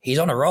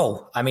on a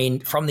roll. I mean,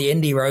 from the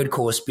Indy road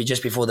course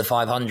just before the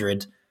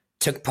 500,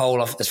 took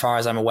pole off, as far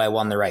as I'm aware,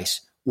 won the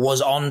race.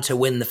 Was on to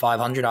win the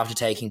 500 after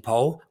taking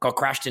pole, got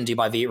crashed into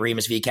by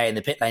Remus VK in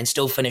the pit lane,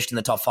 still finished in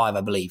the top 5,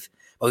 I believe.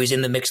 Well, he was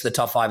in the mix of the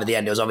top 5 at the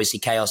end. It was obviously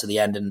chaos at the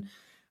end. And,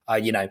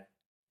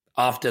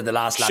 after the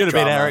last lap should have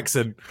drama, been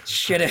Ericsson.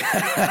 Should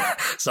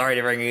have. Sorry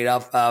to bring it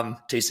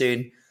up too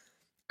soon.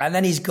 And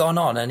then he's gone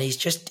on and he's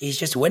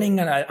just winning.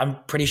 And I'm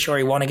pretty sure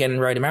he won again in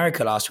Road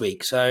America last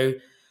week. So,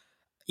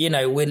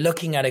 we're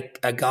looking at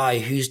a guy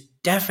who's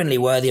definitely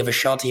worthy of a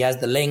shot. He has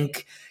the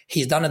link.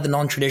 He's done it the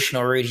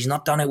non-traditional route. He's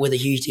not done it with a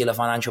huge deal of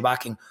financial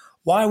backing.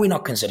 Why are we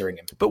not considering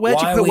him? But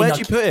where'd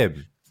you put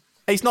him?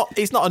 He's not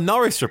a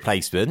Norris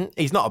replacement.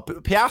 He's not a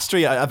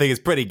Piastri. I think is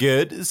pretty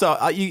good. So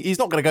he's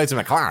not going to go to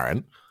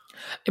McLaren.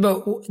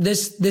 But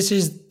this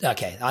is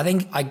okay. I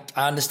think I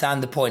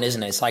understand the point,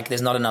 isn't it? It's like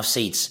there's not enough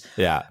seats.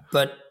 Yeah.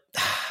 But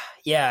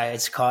yeah,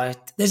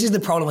 this is the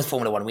problem with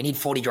Formula One. We need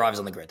 40 drivers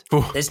on the grid.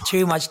 There's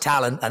too much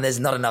talent and there's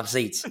not enough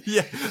seats.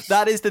 Yeah,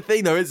 that is the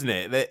thing, though, isn't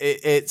it?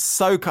 It's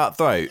so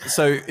cutthroat.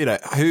 So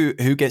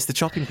who gets the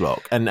chopping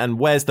block and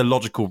where's the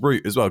logical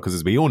route as well? Because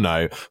as we all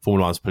know,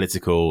 Formula One's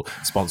political,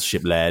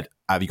 sponsorship led.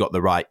 Have you got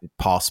the right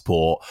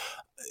passport?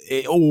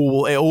 It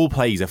all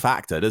plays a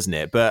factor, doesn't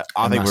it? But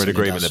I think we're in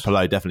agreement that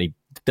Palou definitely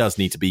does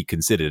need to be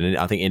considered, and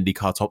I think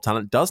IndyCar top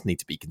talent does need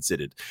to be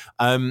considered.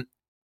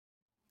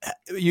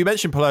 You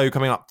mentioned Palou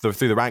coming up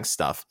through the ranks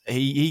stuff.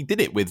 He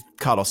did it with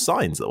Carlos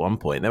Sainz at one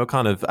point. They were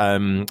kind of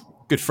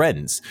good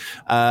friends,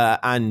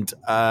 and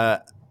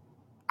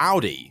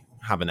Audi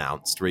have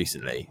announced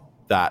recently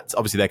that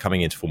obviously they're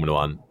coming into Formula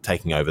One,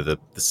 taking over the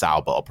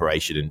Sauber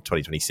operation in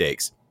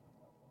 2026.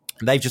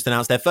 And they've just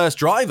announced their first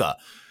driver.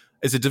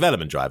 Is a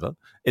development driver,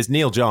 is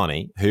Neil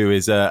Jarni, who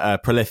is a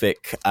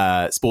prolific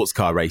sports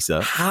car racer.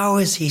 How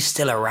is he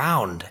still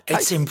around?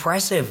 It's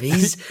impressive.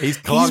 He's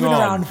clung been on.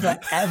 around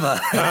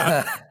forever.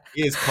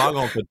 He has clung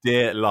on for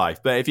dear life.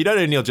 But if you don't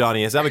know Neil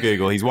Jarni, have a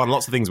Google. He's won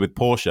lots of things with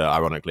Porsche,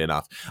 ironically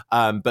enough,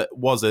 but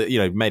was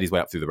made his way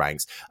up through the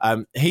ranks.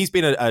 He's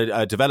been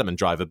a development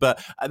driver, but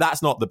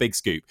that's not the big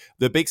scoop.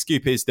 The big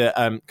scoop is that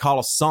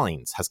Carlos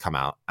Sainz has come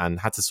out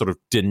and had to sort of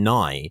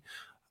deny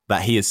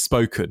that he has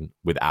spoken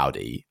with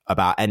Audi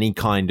about any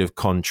kind of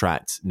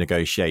contract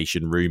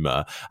negotiation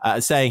rumor,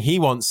 saying he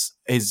wants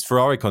his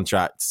Ferrari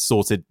contract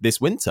sorted this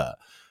winter.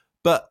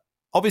 But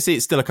obviously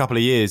it's still a couple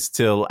of years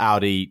till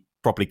Audi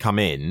properly come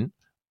in.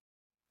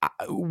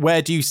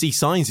 Where do you see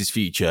Sainz's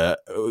future?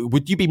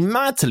 Would you be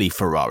mad to leave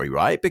Ferrari,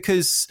 right?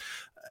 Because,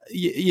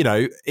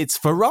 it's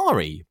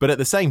Ferrari. But at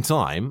the same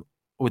time,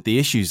 with the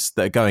issues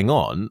that are going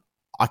on,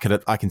 I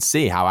can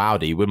see how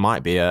Audi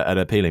might be an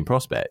appealing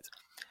prospect.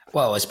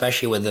 Well,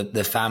 especially with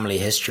the family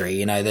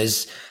history,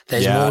 there's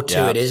more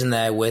to it, isn't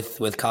there?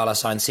 With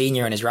Carlos Sainz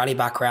Sr. and his rally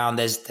background,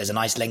 there's a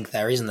nice link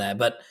there, isn't there?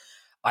 But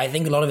I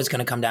think a lot of it's going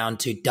to come down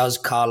to, does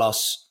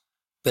Carlos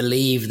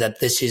believe that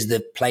this is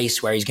the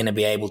place where he's going to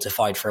be able to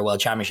fight for a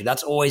world championship?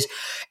 That's always,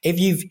 if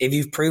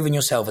you've proven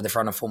yourself at the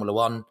front of Formula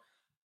One,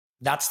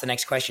 that's the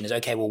next question is,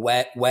 okay, well,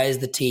 where's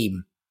the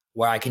team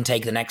where I can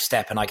take the next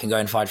step and I can go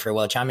and fight for a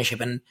world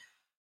championship? And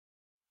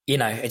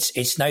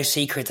it's no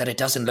secret that it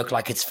doesn't look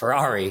like it's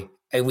Ferrari.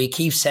 We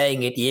keep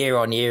saying it year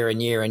on year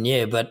and year on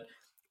year, but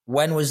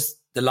when was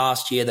the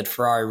last year that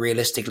Ferrari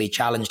realistically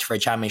challenged for a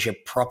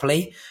championship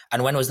properly?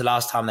 And when was the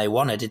last time they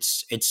won it?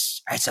 It's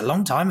a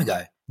long time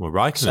ago. Well,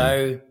 right.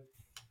 So,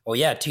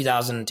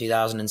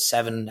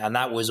 2007. And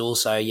that was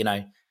also,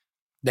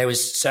 there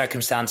was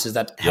circumstances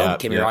that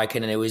helped Kimi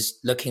Räikkönen, and it was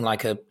looking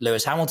like a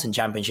Lewis Hamilton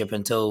championship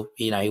until,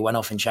 he went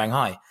off in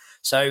Shanghai.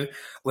 So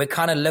we're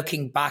kind of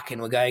looking back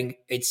and we're going,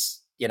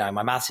 it's,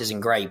 my maths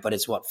isn't great, but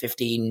it's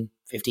 15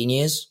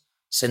 years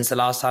since the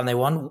last time they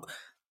won.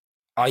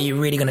 Are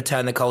you really going to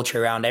turn the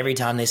culture around? Every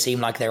time they seem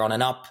like they're on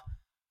and up,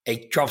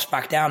 it drops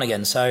back down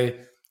again. So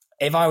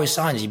if I was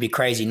Sainz, you'd be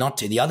crazy not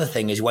to. The other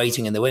thing is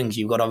waiting in the wings.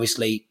 You've got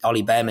obviously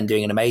Ollie Behrman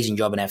doing an amazing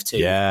job in F2.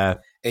 Yeah.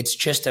 It's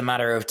just a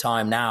matter of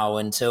time now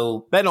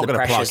until they're not going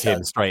to plug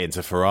him straight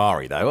into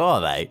Ferrari, though,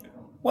 are they?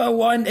 Well,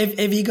 why,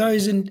 if he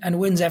goes and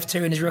wins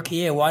F2 in his rookie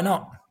year, why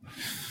not?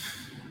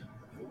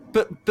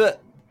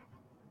 But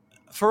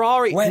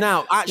Ferrari where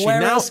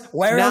else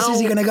is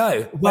he going to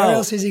go? Where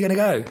else is he going to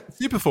go?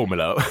 Super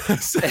Formula.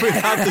 So we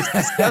had this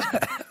discussion.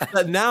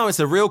 But now it's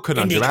a real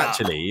conundrum,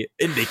 actually.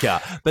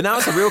 IndyCar. But now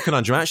it's a real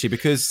conundrum, actually,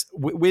 because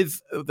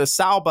with the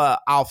Sauber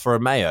Alfa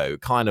Romeo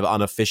kind of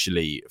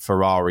unofficially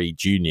Ferrari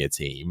junior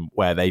team,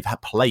 where they've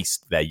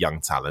placed their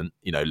young talent,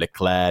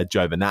 Leclerc,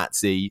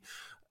 Giovinazzi,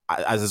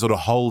 as a sort of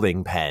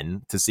holding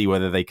pen to see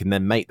whether they can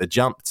then make the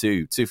jump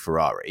to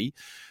Ferrari.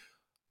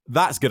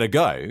 That's going to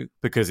go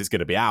because it's going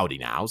to be Audi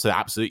now. So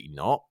absolutely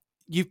not.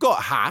 You've got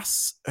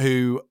Haas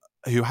who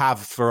have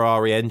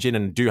Ferrari engine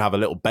and do have a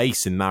little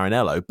base in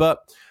Maranello, but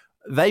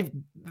they've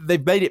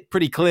made it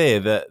pretty clear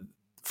that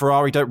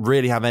Ferrari don't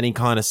really have any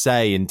kind of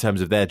say in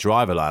terms of their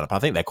driver lineup. I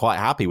think they're quite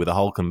happy with the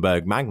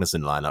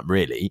Hülkenberg-Magnussen lineup,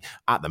 really,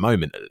 at the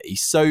moment at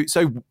least. So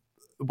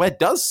where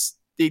does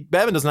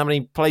Behrman doesn't have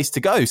any place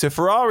to go? So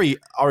Ferrari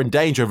are in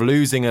danger of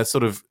losing a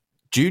sort of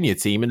junior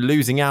team and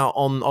losing out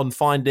on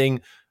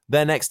finding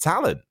their next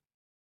talent.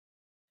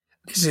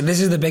 This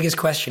is the biggest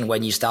question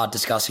when you start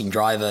discussing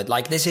driver.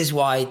 Like, this is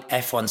why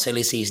F1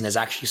 silly season is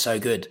actually so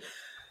good,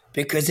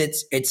 because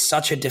it's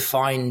such a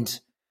defined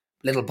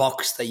little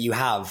box that you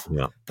have.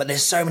 Yeah. But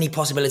there's so many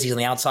possibilities on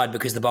the outside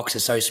because the box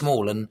is so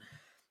small, and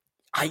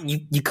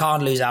you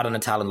can't lose out on a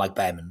talent like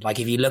Behrman. Like,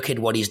 if you look at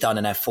what he's done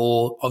in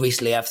F4,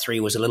 obviously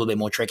F3 was a little bit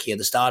more tricky at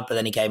the start, but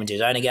then he came into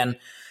his own again.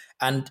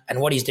 And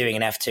what he's doing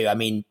in F2, I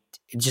mean,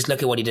 just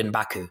look at what he did in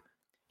Baku.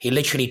 He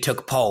literally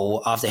took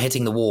pole after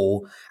hitting the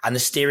wall, and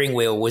the steering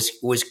wheel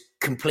was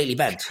completely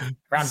bent.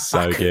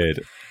 So Baku.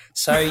 Good.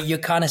 So you're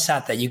kind of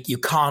sat there. You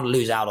can't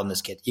lose out on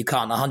this kid. You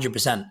can't,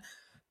 100%.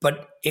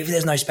 But if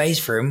there's no space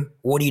for him,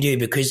 what do you do?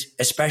 Because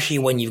especially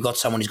when you've got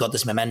someone who's got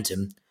this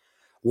momentum,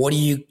 what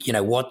do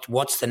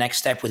what's the next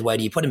step with where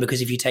do you put him?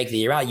 Because if you take the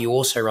year out, you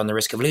also run the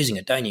risk of losing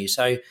it, don't you?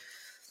 So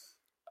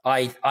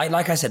I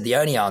like I said, the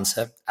only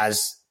answer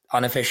as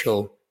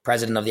unofficial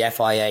president of the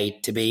FIA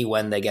to be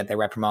when they get their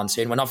reprimand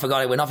soon. We're not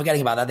forgetting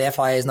about that. The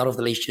FIA is not off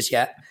the leash just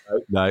yet.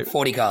 No.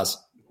 40 cars.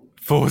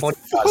 40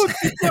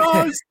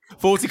 cars.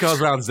 40 cars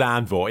around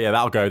Zandvoort. Yeah,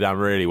 that'll go down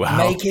really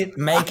well.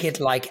 Make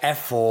it like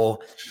F4,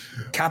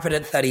 cap it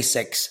at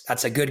 36.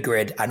 That's a good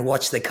grid, and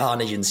watch the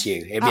carnage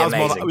ensue. It'd be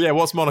amazing.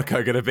 What's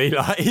Monaco going to be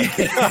like?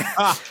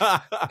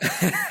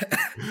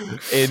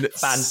 Insane.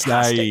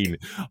 Fantastic.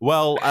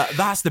 Well,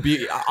 that's the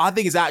beauty. I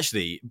think it's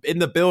actually in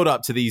the build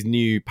up to these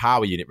new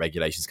power unit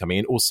regulations coming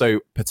in.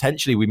 Also,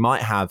 potentially, we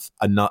might have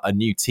a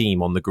new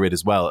team on the grid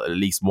as well, at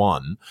least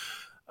one.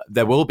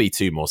 There will be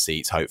 2 more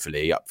seats,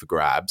 hopefully, up for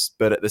grabs.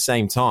 But at the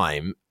same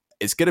time,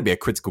 it's going to be a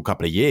critical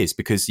couple of years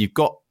because you've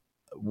got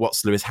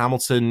what's Lewis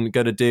Hamilton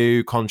going to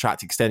do,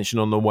 contract extension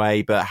on the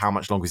way, but how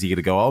much longer is he going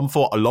to go on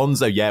for?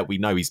 Alonso, yeah, we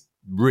know he's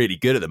really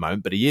good at the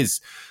moment, but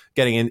he's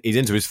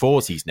into his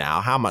 40s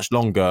now. How much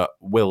longer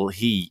will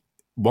he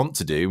want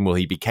to do and will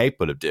he be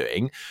capable of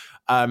doing?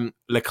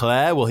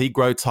 Leclerc, will he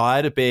grow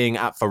tired of being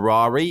at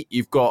Ferrari?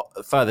 You've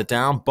got further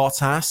down,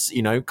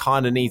 Bottas,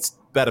 kind of needs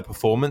better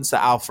performance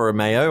at Alfa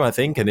Romeo, I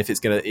think. And if it's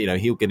going to,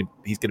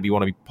 he's going to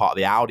want to be part of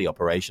the Audi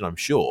operation, I'm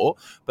sure.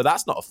 But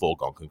that's not a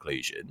foregone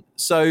conclusion.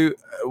 So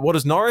what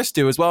does Norris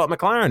do as well at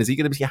McLaren? Is he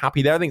going to be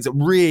happy there? I think it's a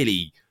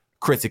really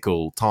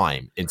critical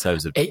time in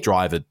terms of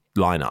driver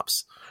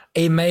lineups.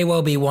 It may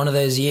well be one of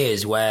those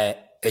years where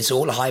it's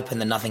all hype and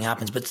then nothing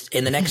happens. But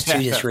in the next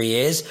 2 to 3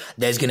 years,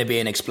 there's going to be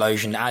an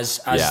explosion as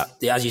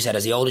you said,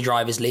 as the older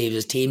drivers leave,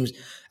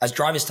 as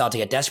drivers start to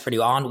get desperate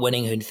who aren't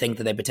winning, who think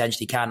that they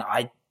potentially can.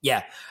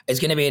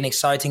 It's going to be an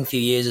exciting few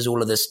years as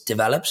all of this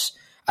develops.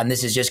 And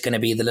this is just going to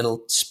be the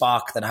little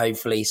spark that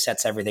hopefully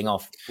sets everything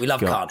off. We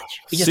love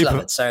carnage. We just love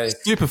it. So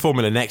Super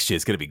Formula next year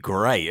is going to be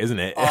great, isn't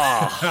it?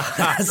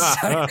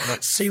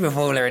 Super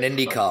Formula and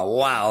IndyCar.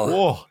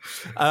 Wow.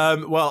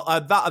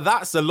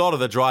 That's a lot of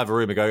the driver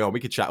rumor going on. We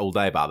could chat all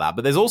day about that.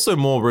 But there's also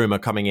more rumor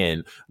coming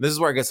in. This is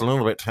where it gets a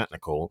little bit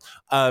technical.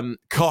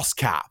 Cost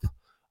cap.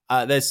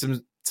 There's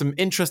some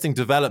interesting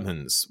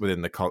developments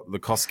within the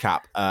cost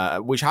cap,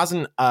 which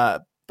hasn't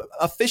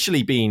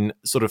officially been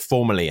sort of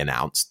formally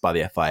announced by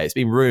the FIA. It's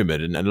been rumoured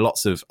and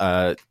lots of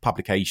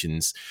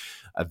publications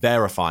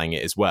verifying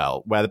it as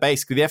well, where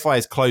basically the FIA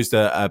has closed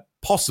a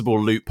possible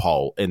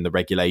loophole in the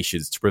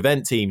regulations to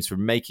prevent teams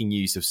from making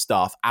use of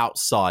stuff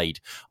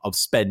outside of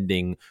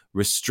spending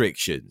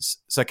restrictions.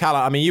 So, Calla,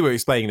 I mean, you were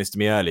explaining this to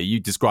me earlier. You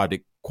described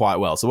it quite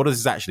well. So what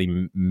does this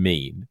actually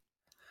mean?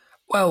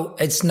 Well,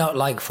 it's not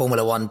like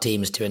Formula One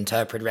teams to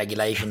interpret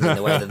regulations in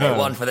the way that they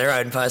want for their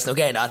own personal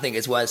gain. I think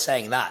it's worth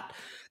saying that.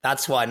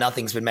 That's why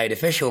nothing's been made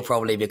official,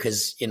 probably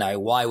because,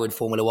 why would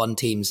Formula One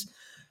teams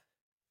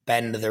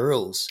bend the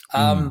rules?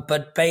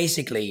 But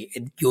basically,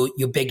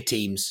 your big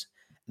teams,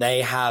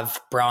 they have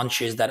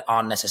branches that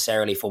aren't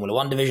necessarily Formula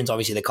One divisions.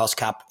 Obviously, the cost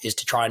cap is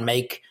to try and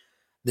make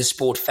the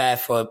sport fair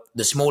for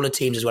the smaller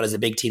teams as well as the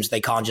big teams.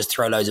 They can't just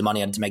throw loads of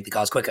money at it to make the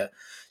cars quicker.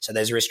 So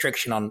there's a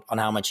restriction on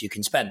how much you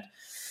can spend.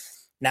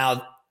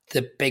 Now,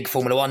 the big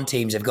Formula One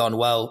teams have gone,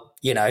 well,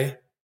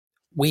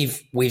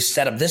 we've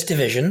set up this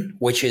division,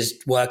 which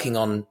is working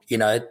on,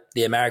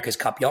 the America's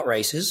Cup yacht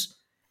races,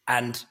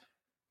 and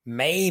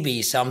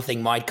maybe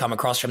something might come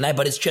across from there,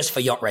 but it's just for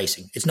yacht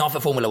racing. It's not for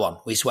Formula One,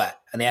 we swear.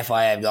 And the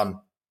FIA have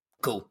gone,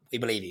 cool, we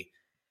believe you.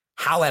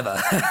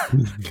 However,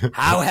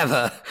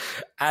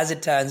 as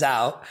it turns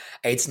out,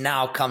 it's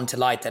now come to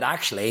light that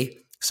actually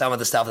some of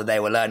the stuff that they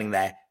were learning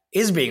there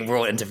is being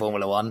brought into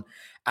Formula One.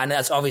 And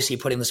that's obviously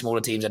putting the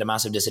smaller teams at a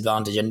massive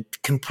disadvantage and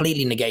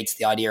completely negates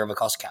the idea of a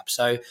cost cap.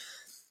 So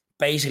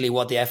basically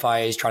what the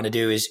FIA is trying to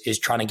do is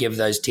trying to give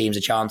those teams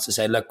a chance to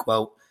say, look,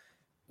 well,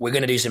 we're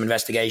going to do some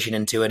investigation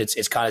into it.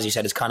 It's kind of, as you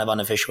said, it's kind of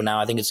unofficial now.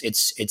 I think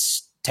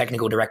it's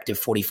Technical Directive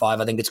 45,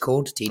 I think it's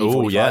called, TD 45.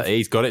 Oh, yeah,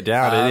 he's got it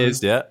down. It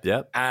is,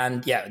 yeah.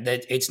 And yeah,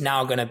 it's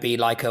now going to be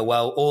like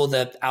all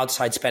the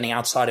outside spending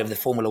outside of the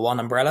Formula One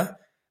umbrella,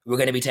 we're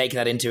going to be taking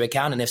that into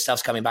account. And if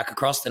stuff's coming back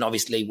across, then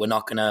obviously we're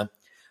not going to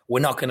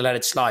let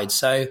it slide.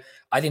 So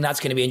I think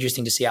that's going to be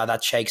interesting to see how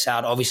that shakes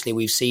out. Obviously,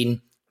 we've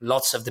seen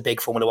lots of the big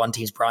Formula One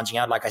teams branching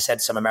out. Like I said,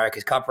 some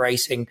America's Cup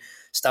racing,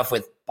 stuff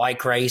with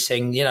bike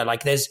racing,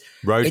 there's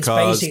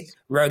basic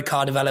road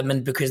car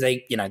development because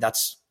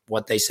that's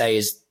what they say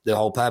is the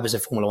whole purpose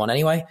of Formula One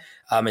anyway,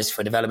 is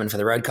for development for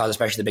the road cars,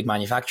 especially the big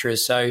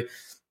manufacturers. So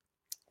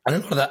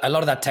a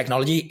lot of that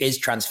technology is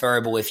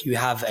transferable. If you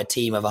have a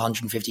team of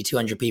 150,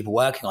 200 people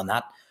working on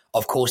that,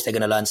 of course, they're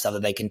going to learn stuff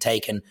that they can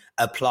take and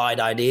applied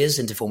ideas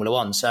into Formula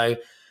One. So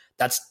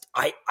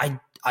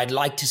I'd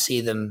like to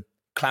see them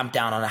clamp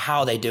down on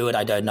how they do it.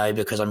 I don't know,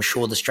 because I'm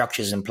sure the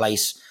structures in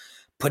place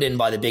put in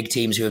by the big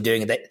teams who are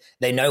doing it,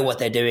 they know what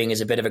they're doing is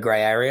a bit of a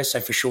gray area.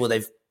 So for sure,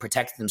 they've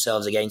protected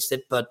themselves against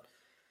it. But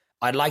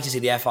I'd like to see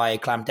the FIA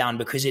clamp down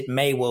because it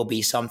may well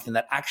be something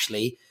that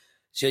actually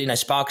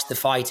sparks the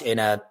fight in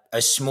a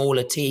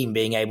smaller team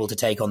being able to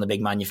take on the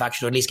big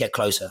manufacturer, or at least get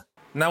closer.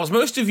 Now, as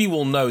most of you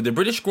will know, the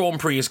British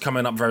Grand Prix is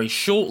coming up very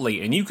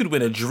shortly, and you could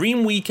win a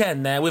dream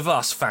weekend there with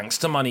us thanks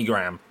to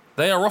MoneyGram.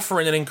 They are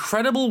offering an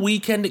incredible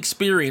weekend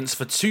experience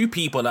for 2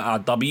 people at our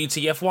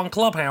WTF1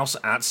 Clubhouse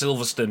at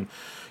Silverstone.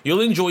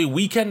 You'll enjoy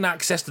weekend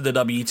access to the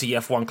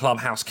WTF1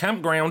 Clubhouse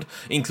campground,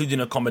 including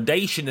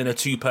accommodation in a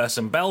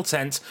 2-person bell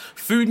tent,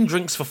 food and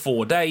drinks for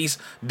 4 days,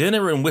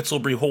 dinner in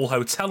Whittlebury Hall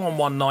Hotel on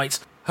 1 night,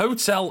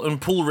 hotel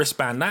and pool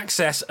wristband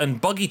access,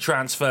 and buggy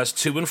transfers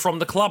to and from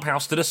the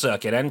clubhouse to the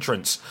circuit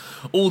entrance.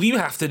 All you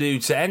have to do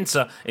to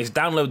enter is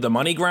download the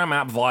MoneyGram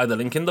app via the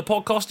link in the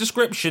podcast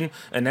description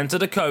and enter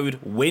the code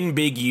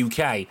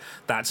WINBIGUK.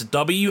 That's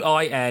WINBIG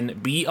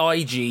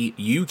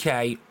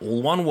UK,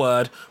 all one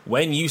word,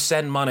 when you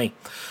send money.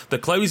 The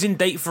closing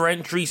date for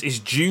entries is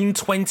June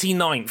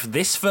 29th,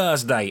 this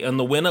Thursday, and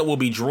the winner will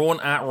be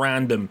drawn at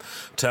random.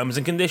 Terms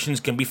and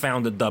conditions can be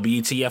found at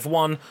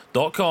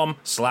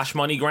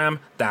WTF1.com/MoneyGram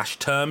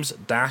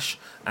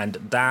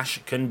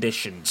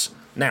 -terms-and-conditions.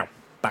 Now,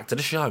 back to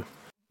the show.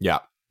 Yeah.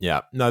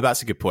 No,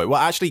 that's a good point.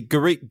 Well, actually,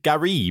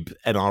 Garib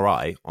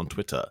NRI on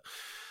Twitter,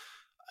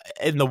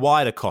 in the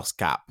wider cost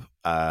cap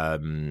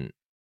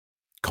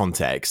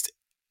context,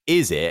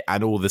 is it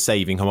and all the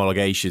saving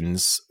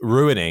homologations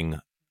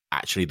ruining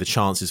actually the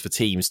chances for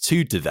teams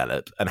to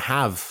develop and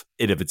have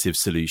innovative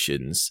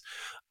solutions?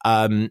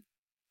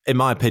 In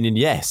my opinion,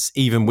 yes.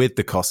 Even with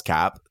the cost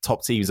cap,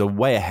 top teams are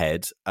way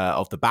ahead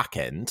of the back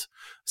end,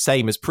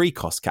 same as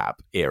pre-cost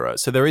cap era.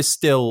 So there is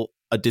still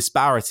a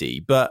disparity.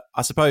 But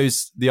I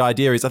suppose the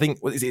idea is, I think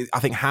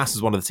Haas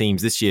was one of the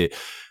teams this year.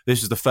 This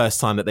was the first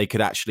time that they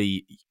could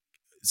actually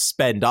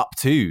spend up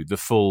to the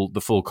full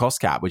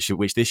cost cap, which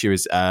this year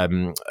is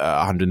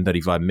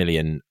 135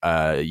 million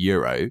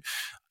euro,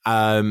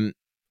 I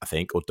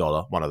think, or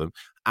dollar, one of them.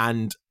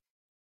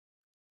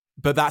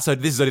 But this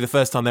is only the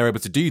first time they're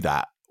able to do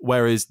that.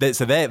 Whereas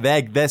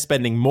they're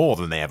spending more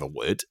than they ever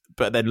would,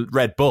 but then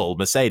Red Bull,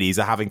 Mercedes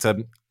are having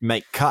to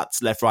make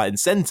cuts left, right, and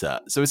center.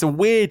 So it's a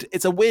weird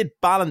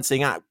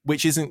balancing act,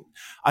 which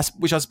I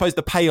suppose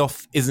the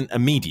payoff isn't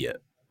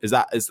immediate. Is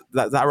that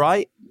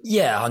right?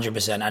 Yeah,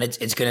 100%, and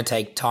it's going to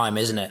take time,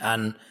 isn't it?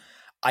 And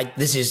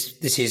this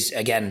is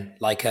again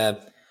like a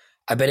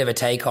bit of a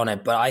take on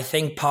it, but I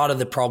think part of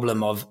the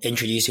problem of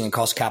introducing a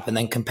cost cap and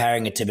then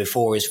comparing it to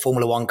before is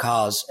Formula One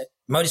cars.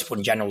 Motorsport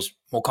in general is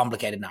more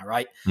complicated now,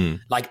 right?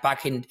 Like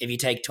if you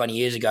take 20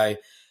 years ago,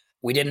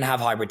 we didn't have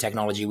hybrid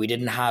technology. We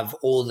didn't have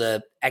all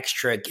the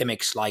extra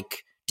gimmicks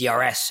like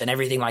DRS and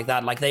everything like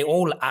that. Like they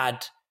all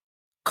add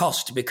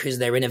cost because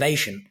they're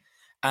innovation.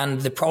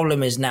 And the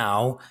problem is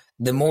now,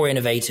 the more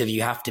innovative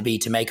you have to be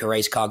to make a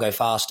race car go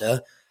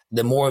faster,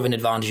 the more of an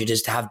advantage it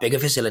is to have bigger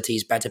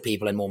facilities, better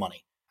people, and more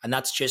money. And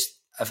that's just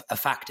a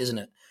fact, isn't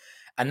it?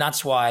 And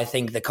that's why I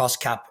think the cost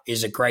cap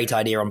is a great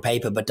idea on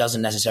paper, but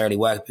doesn't necessarily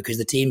work, because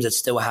the teams that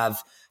still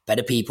have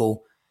better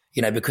people,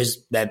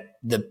 because they're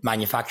the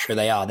manufacturer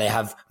they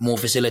have more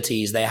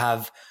facilities, they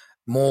have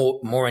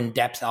more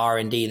in-depth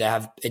R&D,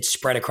 it's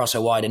spread across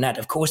a wider net.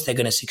 Of course, they're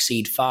going to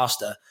succeed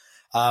faster.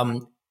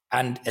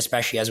 And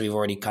especially as we've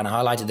already kind of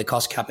highlighted, the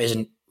cost cap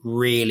isn't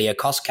really a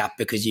cost cap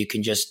because you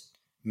can just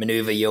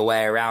maneuver your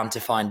way around to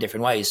find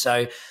different ways.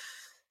 So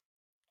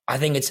I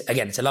think it's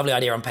a lovely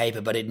idea on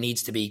paper, but it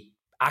needs to be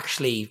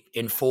actually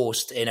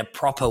enforced in a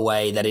proper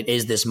way that it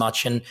is this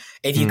much. And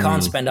if you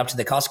can't spend up to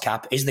the cost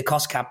cap, is the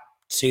cost cap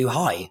too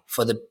high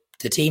for the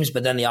teams?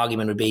 But then the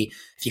argument would be,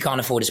 if you can't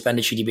afford to spend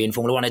it, should you be in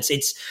Formula One?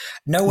 It's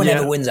no one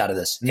ever wins out of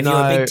this. If you're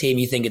a big team,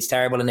 you think it's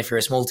terrible. And if you're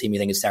a small team, you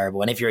think it's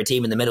terrible. And if you're a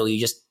team in the middle,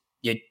 you're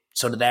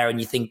sort of there and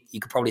you think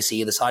you could probably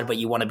see either side, but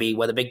you want to be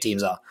where the big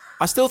teams are.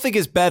 I still think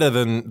it's better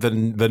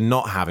than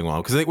not having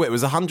one, because I think it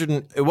was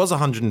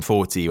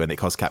 140 when the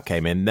cost cap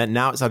came in. Then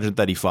now it's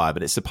 135,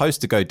 and it's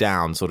supposed to go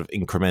down sort of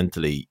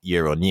incrementally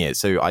year on year.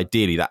 So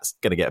ideally, that's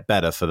going to get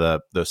better for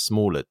the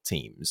smaller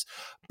teams.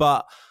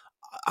 But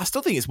I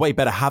still think it's way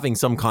better having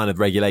some kind of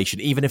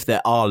regulation, even if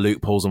there are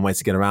loopholes and ways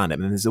to get around it. I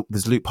mean,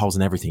 there's loopholes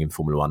in everything in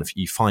Formula One. If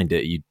you find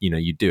it,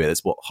 you do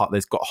it.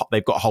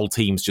 They've got whole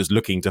teams just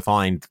looking to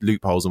find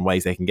loopholes and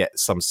ways they can get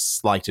some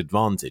slight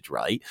advantage,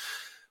 right?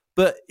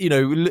 But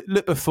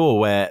look before,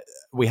 where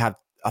we had,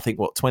 I think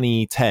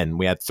 2010,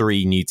 we had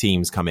 3 new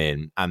teams come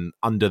in, and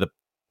under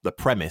the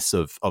premise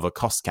of a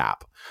cost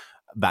cap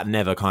that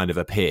never kind of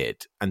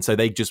appeared, and so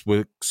they just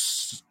were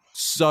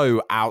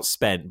so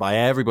outspent by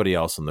everybody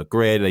else on the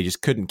grid. They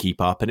just couldn't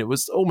keep up, and it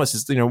was almost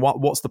as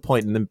what's the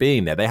point in them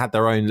being there? They had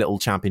their own little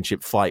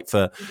championship fight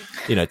for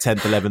 10th,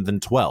 11th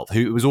and 12th.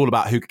 It was all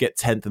about who could get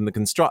 10th in the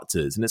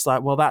constructors, and it's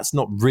like, well, that's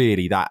not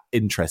really that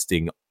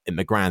interesting in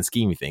the grand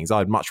scheme of things.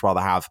 I'd much rather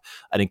have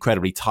an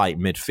incredibly tight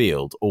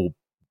midfield, all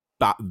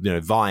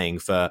vying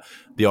for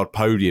the odd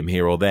podium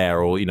here or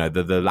there, or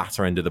the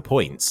latter end of the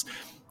points.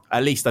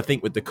 At least I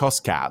think with the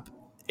cost cap,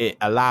 it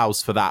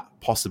allows for that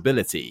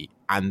possibility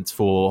and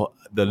for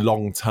the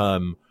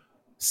long-term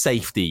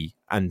safety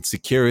and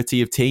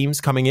security of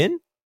teams coming in.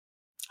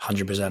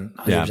 100%.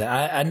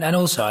 And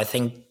also, I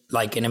think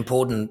like an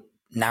important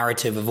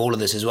narrative of all of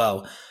this as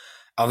well.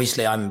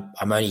 Obviously, I'm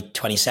only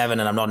 27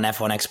 and I'm not an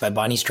F1 expert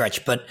by any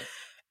stretch, but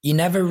you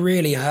never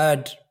really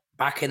heard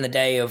back in the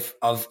day of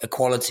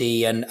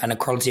equality and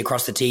equality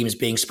across the teams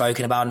being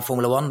spoken about in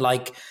Formula One.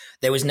 Like,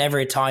 there was never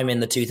a time in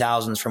the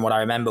 2000s, from what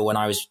I remember, when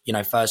I was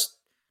first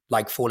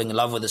like falling in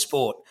love with the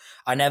sport,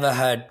 I never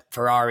heard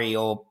Ferrari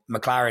or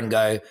McLaren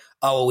go,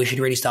 oh, well, we should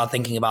really start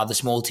thinking about the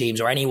small teams,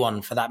 or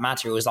anyone for that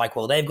matter. It was like,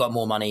 well, they've got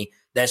more money,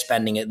 they're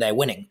spending it, they're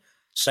winning.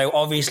 So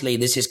obviously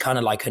this is kind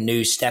of like a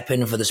new step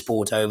in for the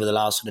sport over the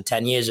last sort of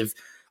 10 years of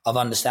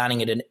understanding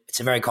it. And it's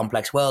a very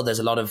complex world. There's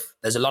a lot of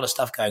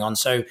stuff going on.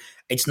 So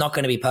it's not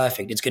going to be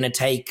perfect. It's going to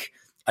take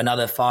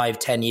another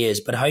 5-10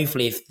 years, but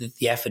hopefully if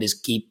the effort is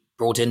keep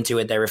brought into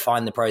it, they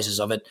refine the process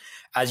of it.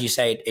 As you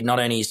say, it not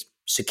only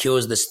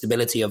secures the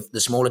stability of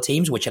the smaller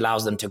teams, which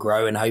allows them to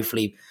grow and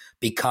hopefully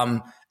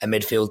become a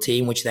midfield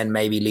team, which then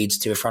maybe leads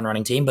to a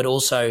front-running team, but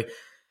also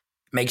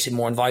makes it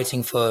more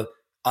inviting for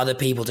other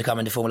people to come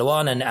into Formula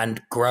One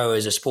and grow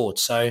as a sport.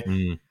 So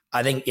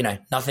I think,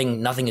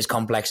 nothing as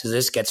complex as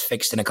this gets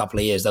fixed in a couple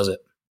of years, does it?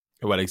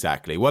 Well,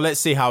 exactly. Well, let's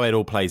see how it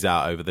all plays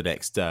out over the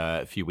next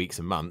few weeks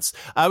and months.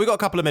 We've got a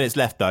couple of minutes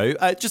left, though.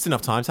 Just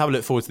enough time to have a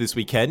look forward to this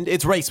weekend.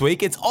 It's race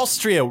week. It's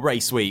Austria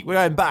race week. We're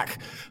going back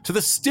to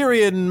the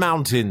Styrian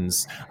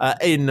Mountains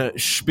in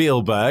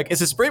Spielberg.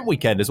 It's a sprint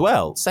weekend as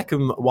well.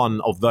 Second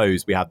one of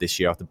those we had this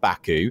year after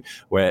Baku,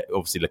 where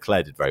obviously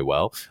Leclerc did very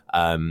well.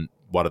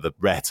 One of the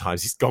rare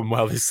times he's gone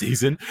well this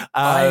season.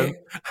 I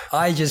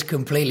just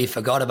completely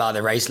forgot about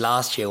the race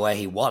last year where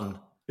he won.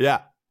 Yeah.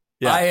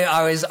 Yeah.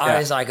 I was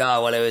like,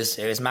 oh, well, it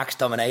was Max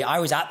dominate. I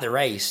was at the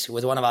race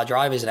with one of our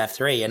drivers in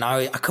F3, and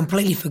I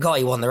completely forgot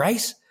he won the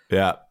race.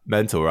 Yeah,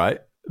 mental, right?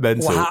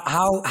 Mental.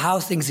 Well, how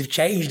things have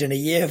changed in a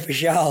year for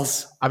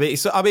Charles.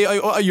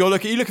 You're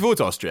looking forward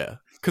to Austria?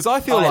 Because I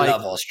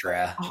love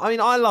Austria.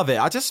 I love it.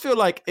 I just feel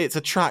like it's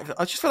a track.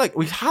 I just feel like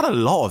we've had a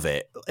lot of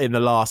it in the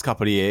last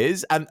couple of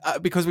years, and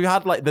because we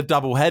had like the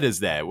double headers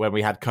there when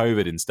we had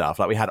COVID and stuff.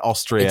 Like we had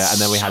Austria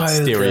and then we had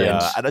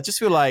Styria, and I just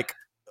feel like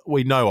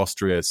we know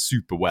Austria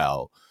super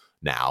well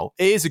now.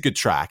 It is a good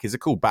track. It's a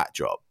cool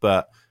backdrop,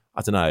 but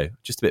I don't know,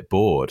 just a bit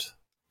bored.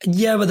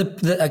 Yeah,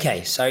 but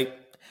okay, so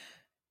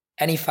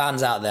any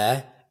fans out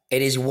there,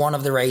 it is one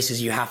of the races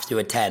you have to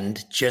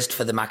attend just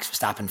for the Max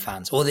Verstappen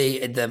fans or the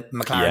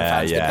McLaren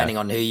fans, depending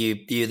on who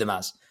you view them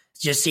as.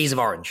 It's just seas of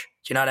orange.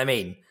 Do you know what I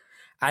mean?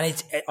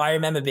 And I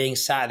remember being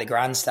sat at the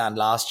grandstand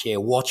last year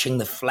watching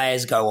the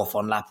flares go off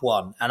on lap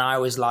 1, and I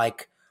was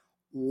like,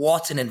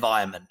 what an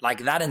environment.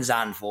 Like that in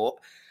Zandvoort.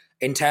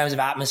 In terms of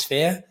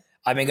atmosphere,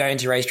 I've been going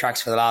to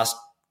racetracks for the last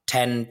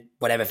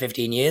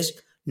 15 years.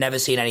 Never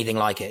seen anything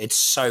like it. It's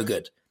so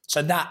good.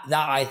 So that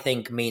I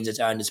think means it's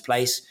earned its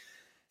place.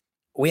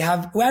 We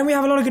have a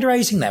lot of good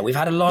racing there. We've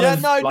had a lot of...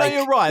 No,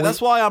 you're right.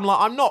 That's why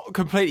I'm not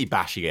completely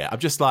bashing it. I'm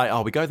just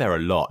like, we go there a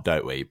lot,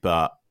 don't we?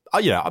 But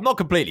I'm not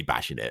completely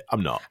bashing it.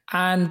 I'm not.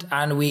 And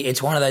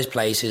it's one of those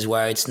places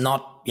where it's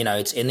not,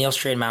 it's in the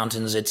Austrian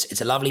mountains. It's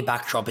a lovely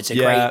backdrop. It's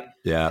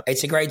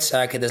a great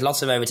circuit. There's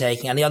lots of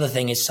overtaking. And the other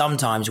thing is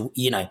sometimes,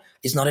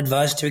 it's not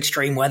adverse to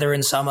extreme weather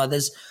in summer.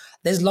 There's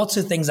there's lots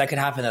of things that could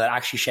happen that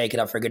actually shake it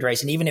up for a good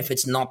race. And even if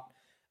it's not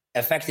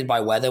affected by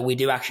weather, we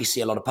do actually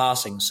see a lot of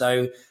passing.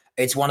 So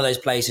it's one of those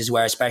places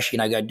where, especially,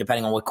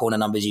 depending on what corner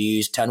numbers you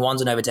use, turn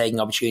 1's an overtaking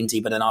opportunity,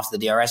 but then after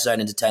the DRS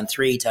zone into turn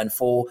 3, turn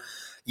 4,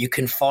 you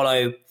can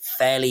follow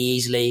fairly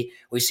easily.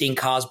 We've seen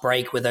cars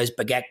break with those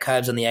baguette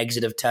curves on the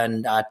exit of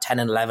turn 10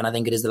 and 11. I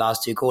think it is the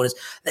last 2 corners.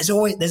 There's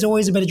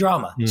always a bit of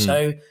drama.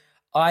 So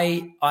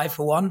I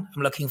for one,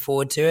 I'm looking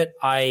forward to it.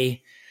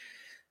 I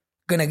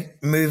going to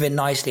move in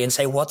nicely and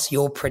say, what's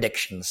your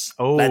predictions?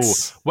 Oh,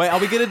 wait, are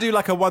we going to do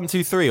like a 1,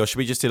 2, 3, or should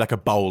we just do like a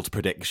bold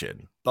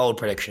prediction? Bold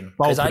prediction.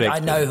 Because I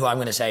know who I'm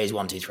going to say is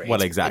 1, 2, 3.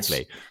 Well,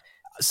 exactly.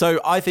 So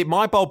I think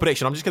my bold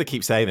prediction, I'm just going to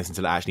keep saying this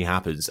until it actually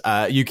happens.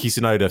 Yuki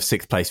Tsunoda,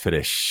 6th place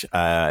finish in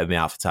the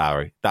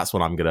AlphaTauri. That's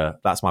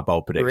what that's my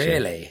bold prediction.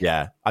 Really?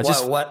 Yeah. This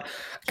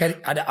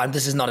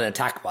is not an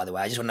attack, by the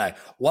way. I just want to know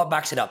what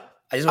backs it up.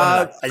 I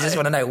just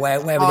want to know where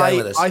we're going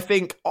with this. I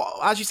think,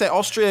 as you say,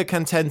 Austria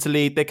can tend to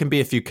lead. There can be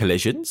a few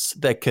collisions.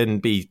 There can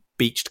be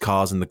beached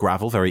cars in the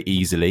gravel very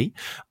easily.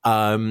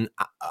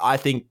 I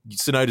think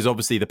Tsunoda's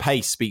obviously, the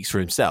pace speaks for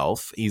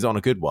himself. He's on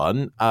a good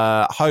one.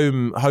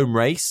 Home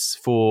race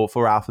for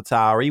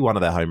AlphaTauri, one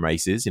of their home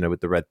races, with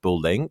the Red Bull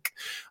link.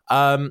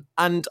 And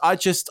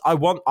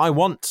I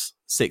want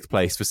 6th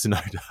place for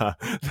Tsunoda.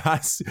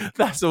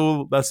 That's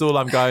all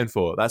I'm going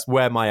for. That's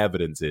where my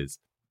evidence is.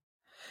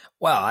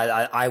 Well,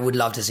 I would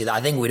love to see that.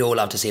 I think we'd all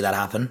love to see that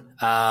happen.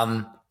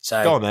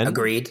 So go on, then.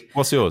 Agreed.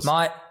 What's yours?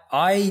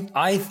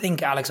 I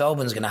think Alex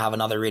Albon's going to have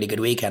another really good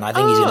weekend. I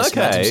think he's going to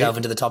cement himself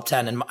into the top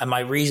 10. And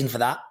my reason for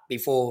that,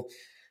 before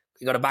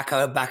you got to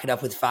back it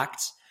up with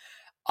facts,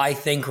 I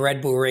think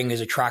Red Bull Ring is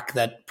a track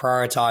that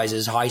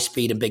prioritizes high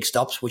speed and big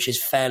stops, which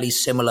is fairly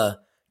similar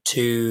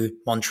to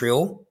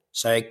Montreal.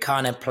 So it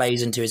kind of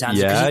plays into his hands.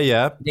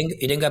 Yeah. He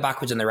didn't go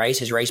backwards in the race.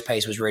 His race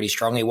pace was really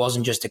strong. It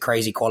wasn't just a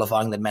crazy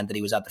qualifying that meant that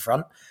he was at the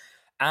front.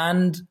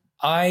 And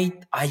I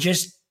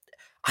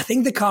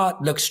think the car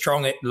looks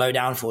strong at low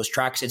downforce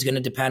tracks. It's going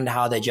to depend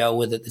how they gel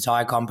with it, the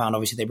tire compound,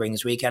 obviously, they bring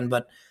this weekend.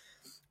 But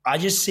I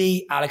just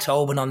see Alex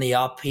Albon on the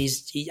up.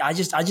 I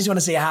just want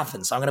to see it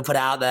happen. So I'm going to put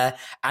it out there.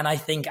 And I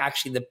think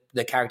actually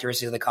the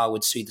characteristics of the car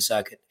would suit the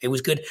circuit. It was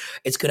good.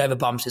 It's good over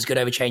bumps. It's good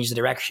over changes of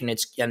direction.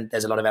 And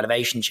there's a lot of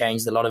elevation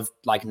change. There's a lot of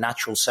like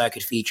natural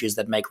circuit features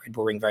that make Red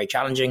Bull Ring very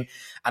challenging.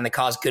 And the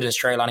car's good in a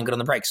straight line and good on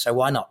the brakes. So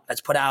why not? Let's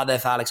put it out there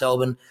for Alex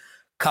Albon.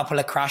 Couple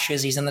of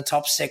crashes. He's in the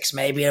top 6,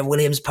 maybe a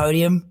Williams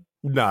podium.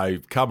 No,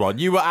 come on.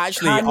 You were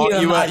actually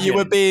you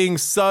were being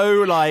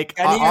so like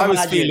I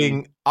was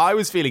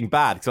feeling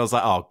bad because I was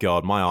like, oh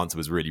God, my answer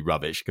was really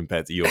rubbish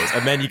compared to yours.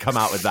 And then you come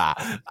out with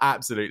that.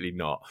 Absolutely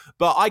not.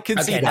 But I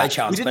can see that. No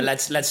chance,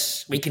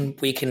 but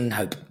we can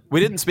hope.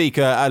 We didn't speak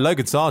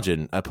Logan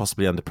Sargent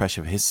possibly under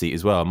pressure for his seat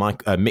as well.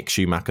 Mick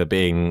Schumacher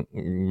being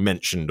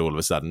mentioned all of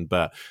a sudden,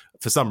 but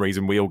for some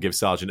reason, we all give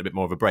Sargent a bit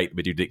more of a break than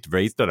we do Dick de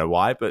Vries. Don't know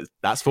why, but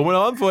that's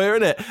Formula 1 for you,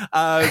 isn't it?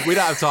 We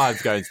don't have time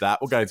to go into that.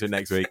 We'll go into it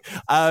next week.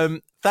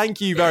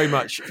 Thank you very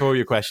much for all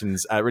your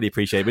questions. I really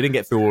appreciate it. We didn't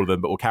get through all of them,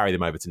 but we'll carry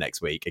them over to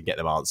next week and get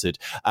them answered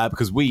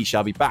because we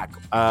shall be back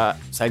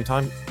same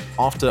time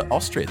after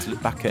Austria to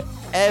look back at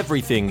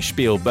everything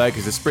Spielberg.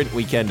 It's a sprint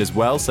weekend as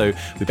well, so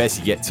we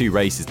basically get 2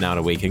 races now in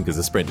a weekend because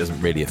the sprint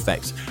doesn't really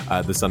affect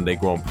the Sunday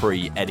Grand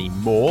Prix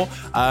anymore.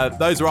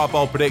 Those are our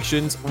bold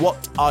predictions.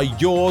 What are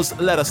yours?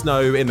 Let us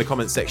know in the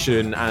comments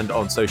section and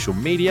on social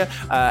media.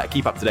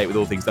 Keep up to date with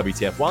all things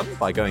WTF1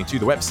 by going to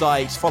the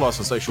website, follow us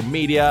on social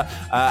media,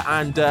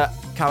 and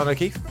Callum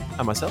O'Keefe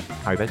and myself,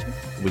 Harry Benjamin.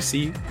 We'll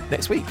see you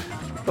next week.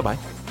 Bye-bye.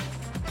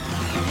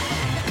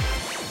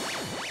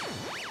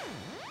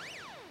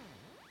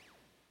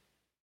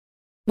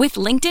 With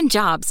LinkedIn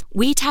Jobs,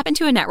 we tap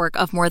into a network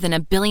of more than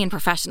 1 billion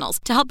professionals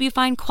to help you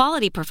find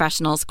quality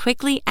professionals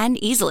quickly and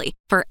easily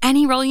for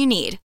any role you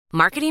need.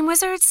 Marketing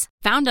wizards?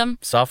 Found them.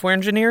 Software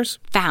engineers?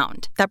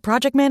 Found. That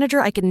project manager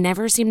I could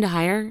never seem to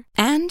hire?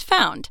 And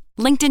found.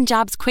 LinkedIn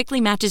Jobs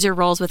quickly matches your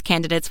roles with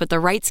candidates with the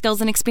right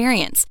skills and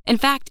experience. In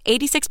fact,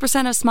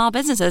 86% of small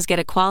businesses get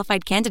a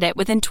qualified candidate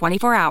within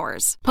 24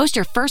 hours. Post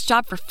your first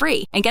job for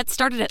free and get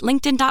started at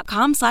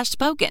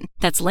linkedin.com/spoken.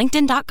 That's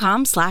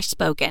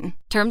linkedin.com/spoken.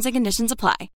 Terms and conditions apply.